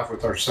relationship we have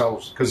with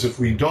ourselves. Because if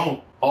we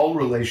don't, all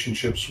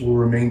relationships will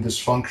remain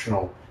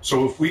dysfunctional.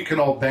 So if we can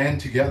all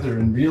band together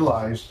and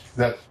realize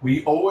that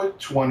we owe it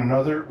to one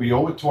another, we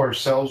owe it to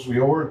ourselves, we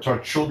owe it to our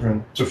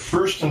children to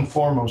first and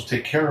foremost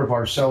take care of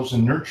ourselves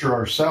and nurture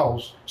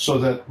ourselves so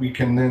that we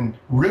can then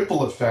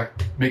ripple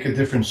effect, make a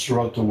difference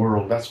throughout the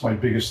world. That's my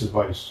biggest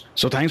advice.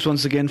 So thanks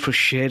once again for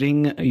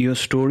sharing your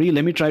story.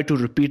 Let me try to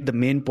repeat the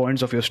main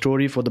points of your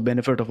story for the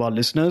benefit of our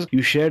listeners.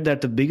 You shared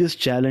that the biggest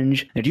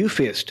challenge that you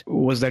faced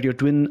was that your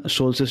twin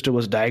soul sister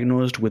was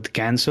diagnosed with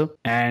cancer.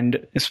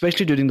 And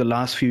especially during the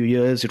last few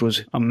years, it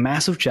was a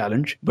massive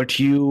challenge, but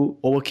you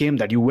overcame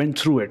that. You went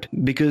through it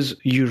because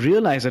you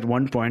realized at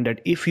one point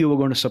that if you were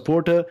going to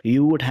support her,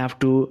 you would have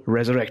to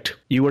resurrect.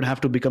 You would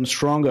have to become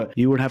stronger.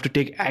 You would have to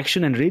take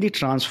action and really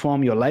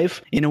transform your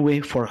life in a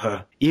way for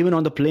her. Even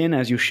on the plane,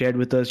 as you shared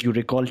with us, you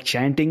recall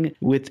chanting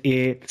with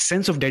a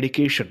sense of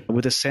dedication,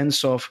 with a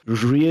sense of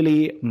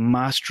really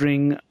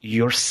mastering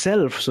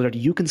yourself so that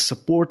you can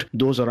support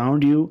those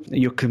around you,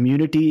 your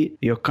community,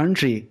 your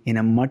country in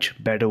a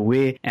much better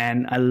way.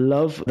 And I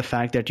love the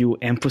fact that you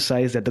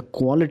emphasize that the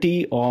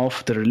quality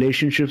of the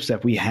relationships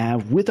that we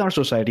have with our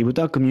society, with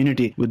our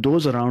community, with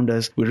those around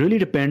us, will really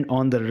depend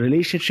on the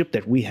relationship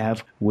that we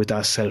have with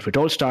ourselves. It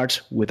all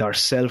starts with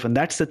ourselves. And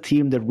that's the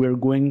theme that we're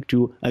going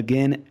to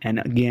again and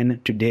again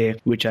today,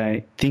 which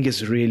I think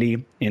is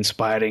really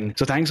inspiring.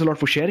 So thanks a lot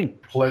for sharing.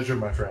 Pleasure,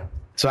 my friend.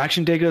 So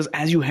action takers,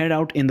 as you head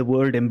out in the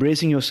world,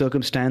 embracing your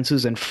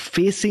circumstances and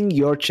facing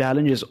your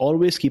challenges,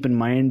 always keep in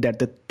mind that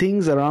the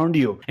things around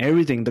you,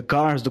 everything, the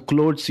cars, the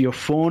clothes, your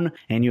phone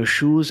and your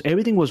shoes,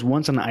 everything was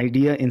once an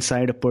idea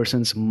inside a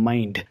person's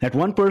mind. That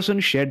one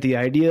person shared the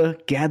idea,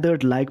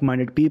 gathered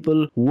like-minded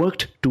people,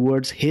 worked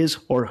towards his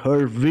or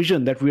her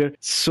vision that we're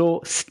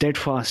so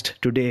steadfast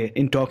today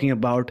in talking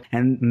about,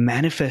 and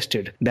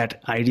manifested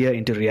that idea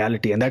into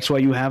reality. And that's why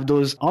you have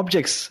those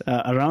objects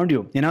around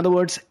you. In other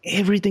words,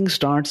 everything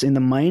starts in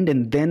the mind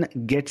and then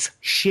gets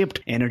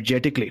shaped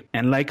energetically.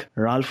 And like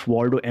Ralph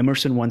Waldo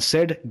Emerson once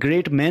said,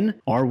 great men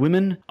or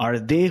women are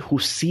they who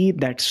see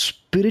that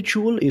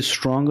spiritual is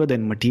stronger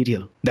than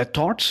material, that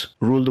thoughts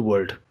rule the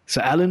world.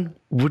 So Alan,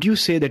 would you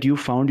say that you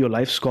found your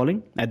life's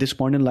calling at this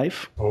point in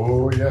life?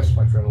 Oh, yes,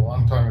 my friend, a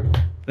long time ago.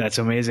 That's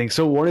amazing.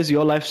 So what is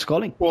your life's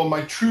calling? Well,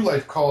 my true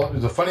life call,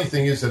 the funny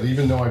thing is that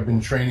even though I've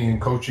been training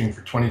and coaching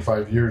for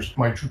 25 years,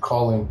 my true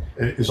calling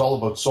is all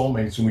about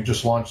soulmates, and we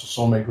just launched the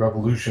Soulmate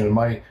Revolution. And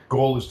my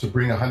goal is to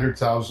bring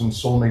 100,000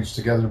 soulmates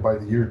together by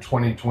the year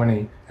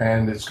 2020.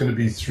 And it's going to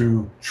be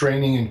through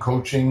training and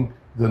coaching,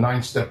 the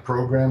 9-step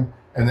program,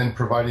 and then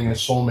providing a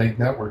soulmate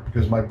network.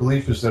 Because my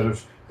belief is that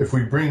if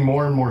we bring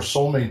more and more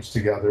soulmates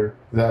together,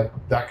 that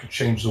could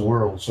change the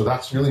world. So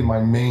that's really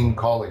my main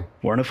calling.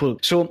 Wonderful.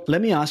 So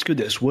let me ask you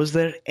this. Was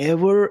there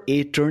ever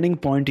a turning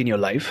point in your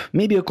life,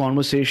 maybe a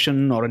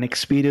conversation or an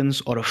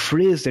experience or a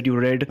phrase that you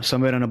read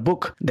somewhere in a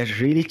book that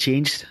really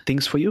changed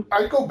things for you?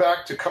 I go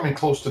back to coming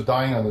close to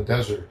dying on the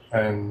desert.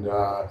 And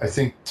I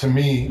think to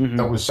me,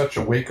 that was such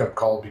a wake-up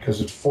call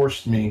because it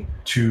forced me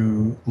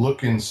to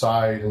look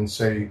inside and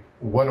say,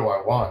 what do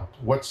I want?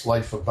 What's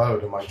life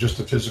about? Am I just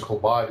a physical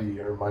body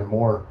or am I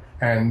more?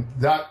 And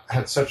that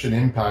had such an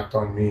impact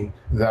on me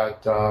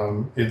that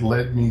it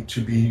led me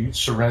to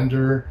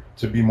surrender,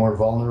 to be more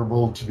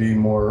vulnerable, to be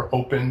more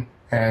open.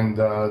 And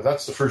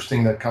that's the first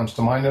thing that comes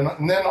to mind.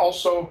 And then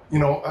also,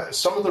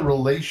 some of the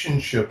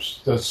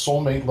relationships, the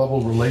soulmate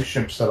level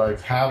relationships that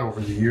I've had over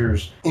the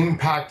years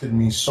impacted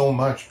me so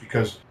much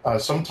because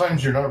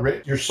sometimes you're not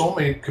ready. Your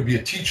soulmate could be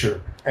a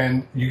teacher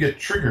and you get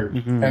triggered.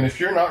 Mm-hmm. And if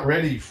you're not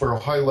ready for a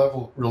high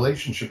level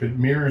relationship, it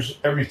mirrors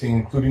everything,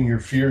 including your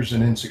fears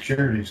and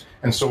insecurities.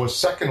 And so a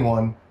second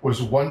one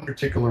was one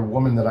particular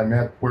woman that I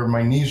met where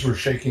my knees were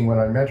shaking when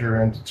I met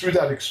her. And through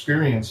that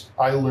experience,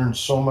 I learned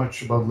so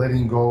much about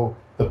letting go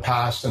the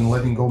past and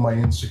letting go my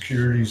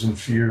insecurities and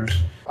fears.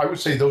 I would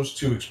say those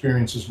two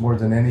experiences more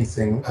than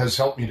anything has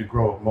helped me to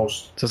grow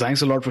most. So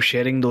thanks a lot for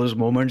sharing those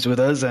moments with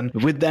us. And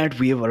with that,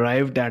 we have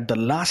arrived at the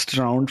last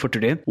round for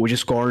today, which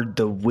is called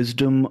the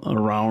Wisdom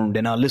Round.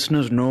 And our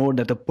listeners know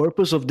that the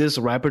purpose of this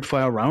rapid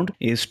fire round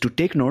is to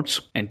take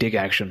notes and take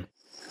action.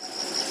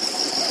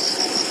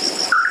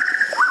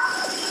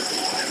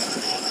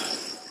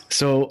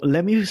 So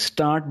let me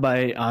start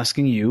by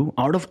asking you,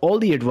 out of all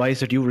the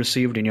advice that you've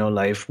received in your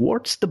life,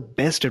 what's the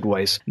best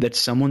advice that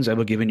someone's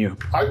ever given you?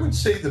 I would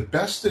say the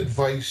best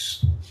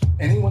advice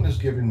anyone has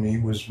given me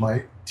was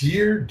my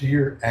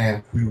dear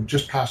aunt, who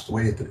just passed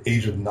away at the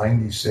age of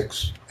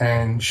 96.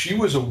 And she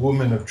was a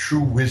woman of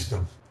true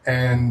wisdom.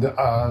 And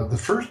the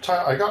first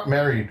time I got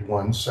married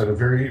once at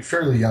a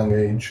fairly young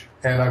age,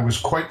 and I was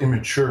quite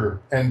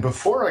immature. And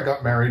before I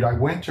got married, I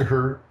went to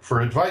her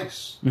for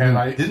advice, and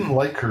I didn't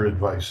like her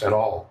advice at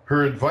all.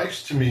 Her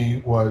advice to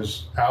me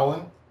was,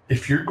 Alan,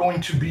 if you're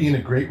going to be in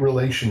a great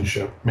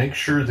relationship, make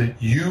sure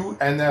that you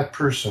and that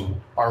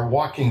person are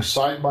walking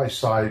side by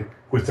side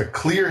with a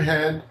clear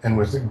head and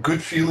with a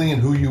good feeling in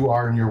who you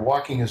are, and you're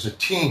walking as a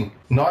team,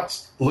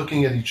 not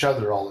looking at each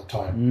other all the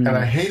time. And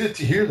I hated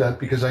to hear that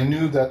because I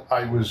knew that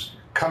I was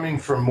coming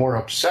from more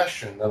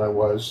obsession than I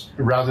was,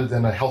 rather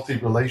than a healthy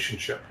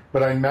relationship.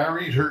 But I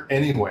married her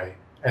anyway,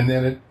 and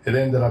then it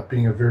ended up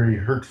being a very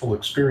hurtful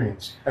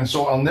experience. And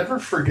so I'll never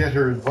forget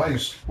her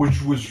advice,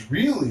 which was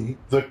really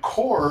the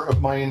core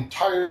of my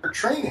entire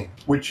training,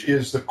 which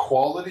is the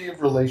quality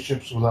of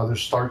relationships with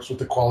others starts with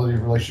the quality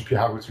of relationship you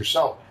have with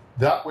yourself.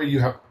 That way you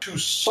have two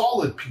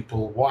solid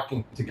people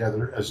walking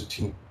together as a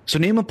team. So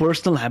name a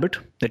personal habit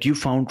that you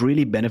found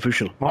really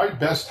beneficial. My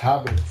best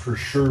habit for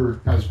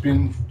sure has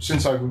been,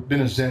 since I've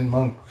been a Zen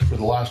monk for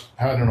the last,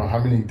 I don't know how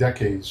many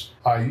decades,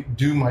 I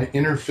do my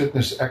inner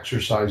fitness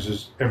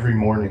exercises every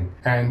morning.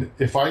 And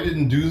if I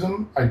didn't do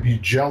them, I'd be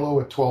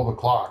jello at 12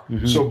 o'clock.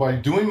 So by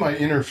doing my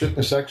inner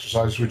fitness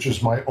exercise, which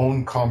is my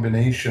own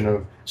combination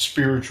of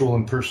spiritual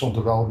and personal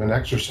development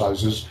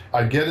exercises,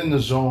 I get in the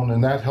zone,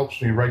 and that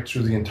helps me right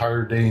through the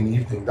entire day and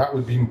evening. That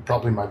would be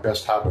probably my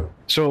best habit.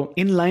 So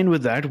in line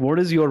with that, what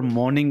is your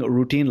morning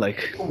routine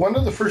like? One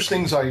of the first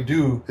things I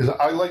do is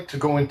I like to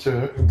go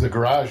into the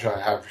garage I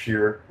have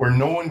here where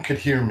no one could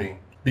hear me,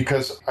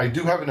 because I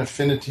do have an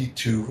affinity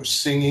to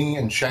singing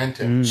and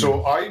chanting.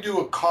 So I do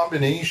a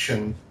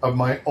combination of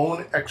my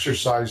own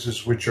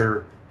exercises, which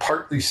are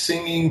partly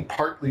singing,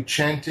 partly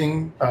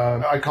chanting.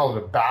 I call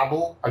it a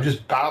babble. I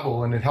just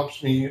babble, and it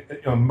helps me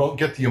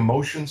get the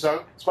emotions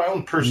out. It's my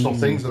own personal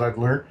things that I've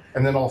learned.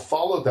 And then I'll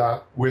follow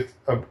that with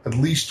at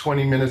least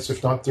 20 minutes,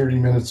 if not 30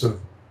 minutes of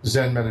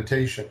Zen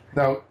meditation.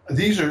 Now,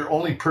 these are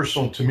only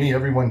personal to me.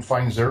 Everyone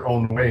finds their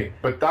own way.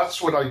 But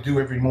that's what I do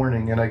every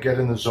morning, and I get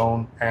in the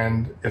zone.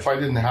 And if I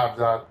didn't have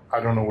that, I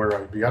don't know where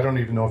I'd be. I don't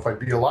even know if I'd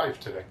be alive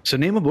today. So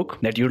name a book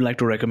that you'd like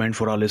to recommend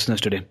for our listeners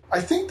today.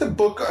 I think the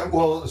book,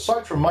 well,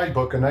 aside from my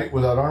book, A Night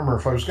Without Armor,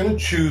 if I was going to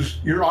choose,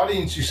 your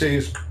audience, you say,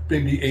 is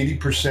maybe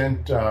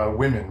 80%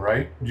 women,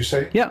 right? Would you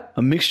say? Yeah,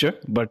 a mixture,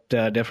 but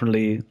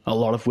definitely a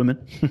lot of women.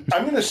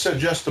 I'm going to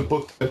suggest a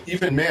book that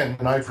even men,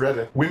 and I've read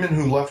it, Women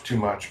Who Love Too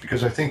Much,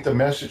 because I think the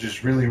message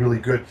is really, really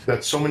good,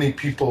 that so many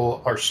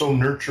people are so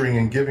nurturing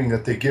and giving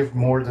that they give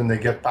more than they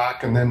get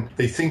back, and then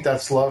they think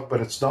that's love, but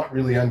it's not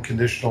really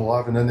unconditional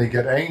love, and then they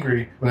get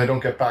angry when they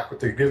don't get back what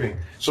they're giving.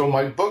 So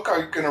my book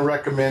I'm going to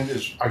recommend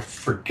is, I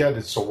forget,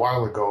 it's a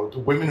while ago, The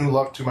Women Who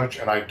Love Too Much,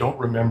 and I don't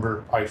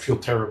remember. I feel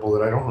terrible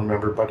that I don't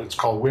remember, but it's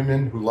called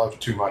Women Who Love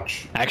Too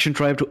Much. Action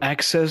Tribe, to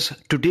access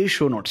today's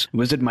show notes,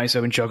 visit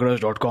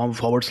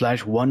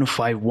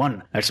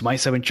my7chakras.com/151. That's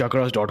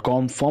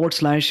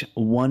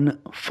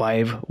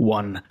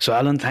my7chakras.com/151. So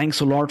Alan, thanks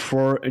a lot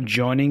for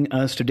joining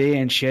us today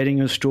and sharing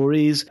your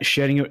stories,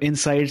 sharing your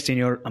insights and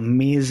your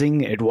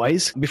amazing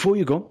advice. Before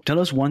you go, tell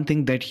us one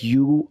thing that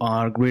you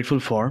are grateful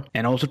for,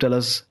 and also tell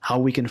us how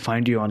we can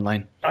find you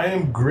online. I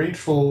am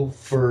grateful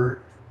for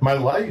my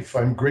life.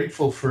 I'm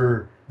grateful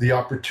for the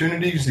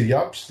opportunities, the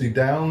ups, the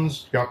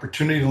downs, the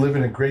opportunity to live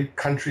in a great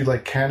country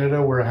like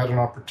Canada, where I had an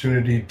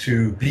opportunity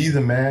to be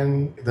the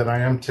man that I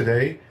am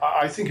today.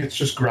 I think it's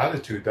just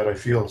gratitude that I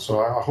feel.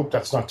 So I hope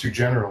that's not too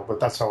general, but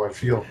that's how I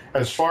feel.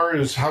 As far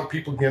as how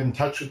people get in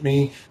touch with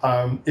me,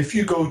 if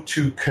you go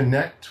to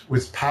Connect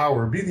with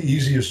Power, be the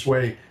easiest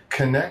way,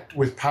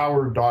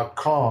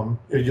 connectwithpower.com.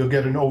 You'll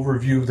get an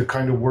overview of the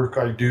kind of work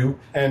I do.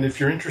 And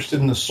if you're interested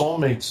in the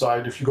soulmate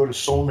side, if you go to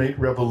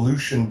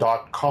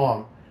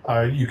soulmaterevolution.com,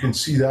 you can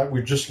see that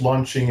we're just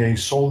launching a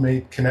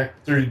Soulmate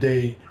Connect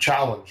 30-day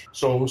challenge.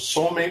 So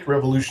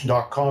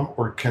soulmaterevolution.com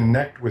or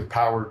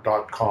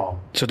connectwithpower.com.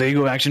 So there you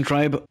go, Action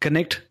Tribe.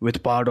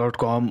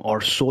 Connectwithpower.com or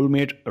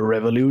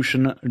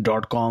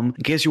soulmaterevolution.com.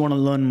 In case you want to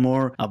learn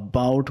more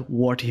about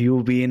what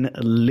you've been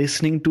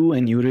listening to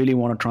and you really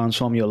want to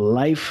transform your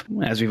life,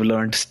 as we've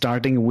learned,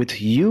 starting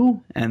with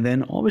you and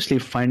then obviously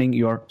finding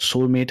your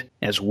soulmate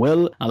as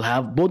well. I'll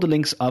have both the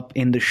links up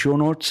in the show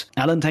notes.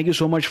 Alan, thank you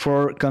so much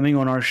for coming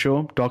on our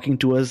show, talking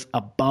to us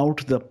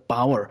about the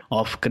power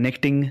of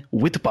connecting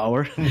with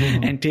power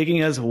and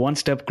taking us one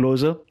step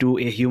closer to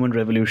a human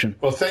revolution.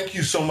 Well, thank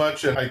you so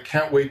much. And I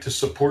can't wait to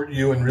support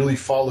you and really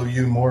follow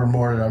you more and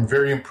more. And I'm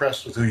very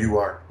impressed with who you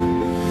are.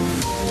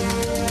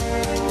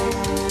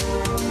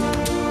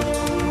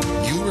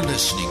 You were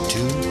listening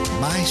to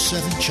My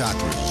Seven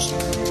Chakras.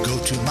 Go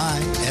to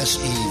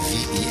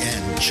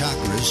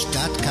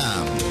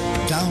chakras.com.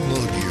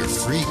 Download your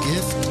free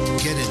gift,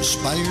 get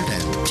inspired,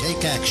 and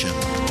take action.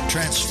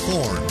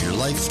 Transform your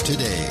life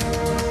today.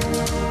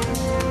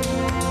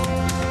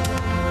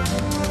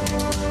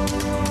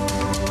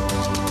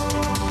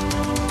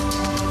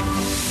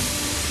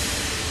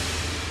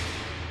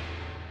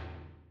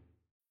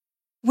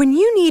 When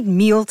you need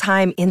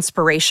mealtime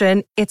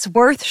inspiration, it's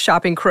worth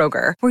shopping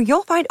Kroger, where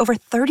you'll find over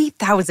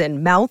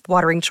 30,000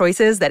 mouth-watering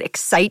choices that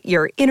excite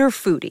your inner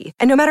foodie.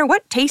 And no matter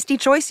what tasty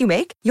choice you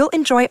make, you'll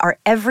enjoy our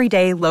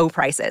everyday low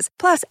prices,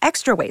 plus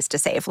extra ways to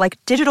save, like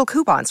digital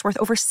coupons worth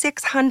over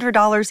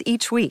 $600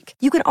 each week.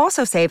 You can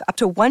also save up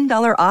to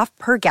 $1 off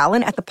per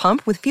gallon at the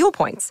pump with fuel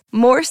points.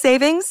 More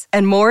savings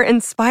and more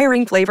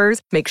inspiring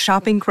flavors make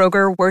shopping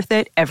Kroger worth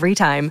it every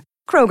time.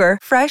 Kroger,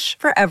 fresh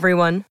for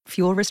everyone.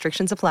 Fuel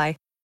restrictions apply.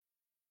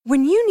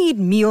 When you need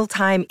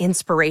mealtime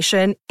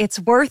inspiration, it's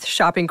worth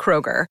shopping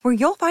Kroger, where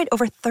you'll find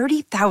over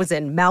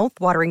 30,000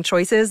 mouth-watering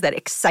choices that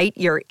excite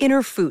your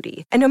inner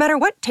foodie. And no matter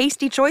what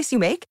tasty choice you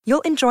make,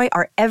 you'll enjoy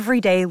our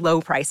everyday low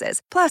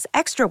prices, plus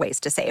extra ways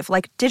to save,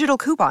 like digital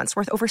coupons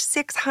worth over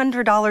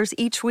 $600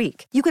 each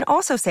week. You can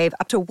also save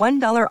up to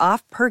 $1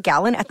 off per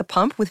gallon at the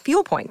pump with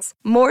fuel points.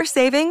 More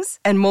savings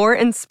and more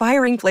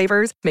inspiring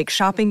flavors make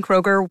shopping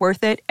Kroger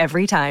worth it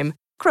every time.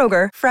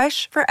 Kroger,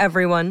 fresh for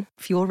everyone.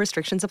 Fuel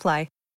restrictions apply.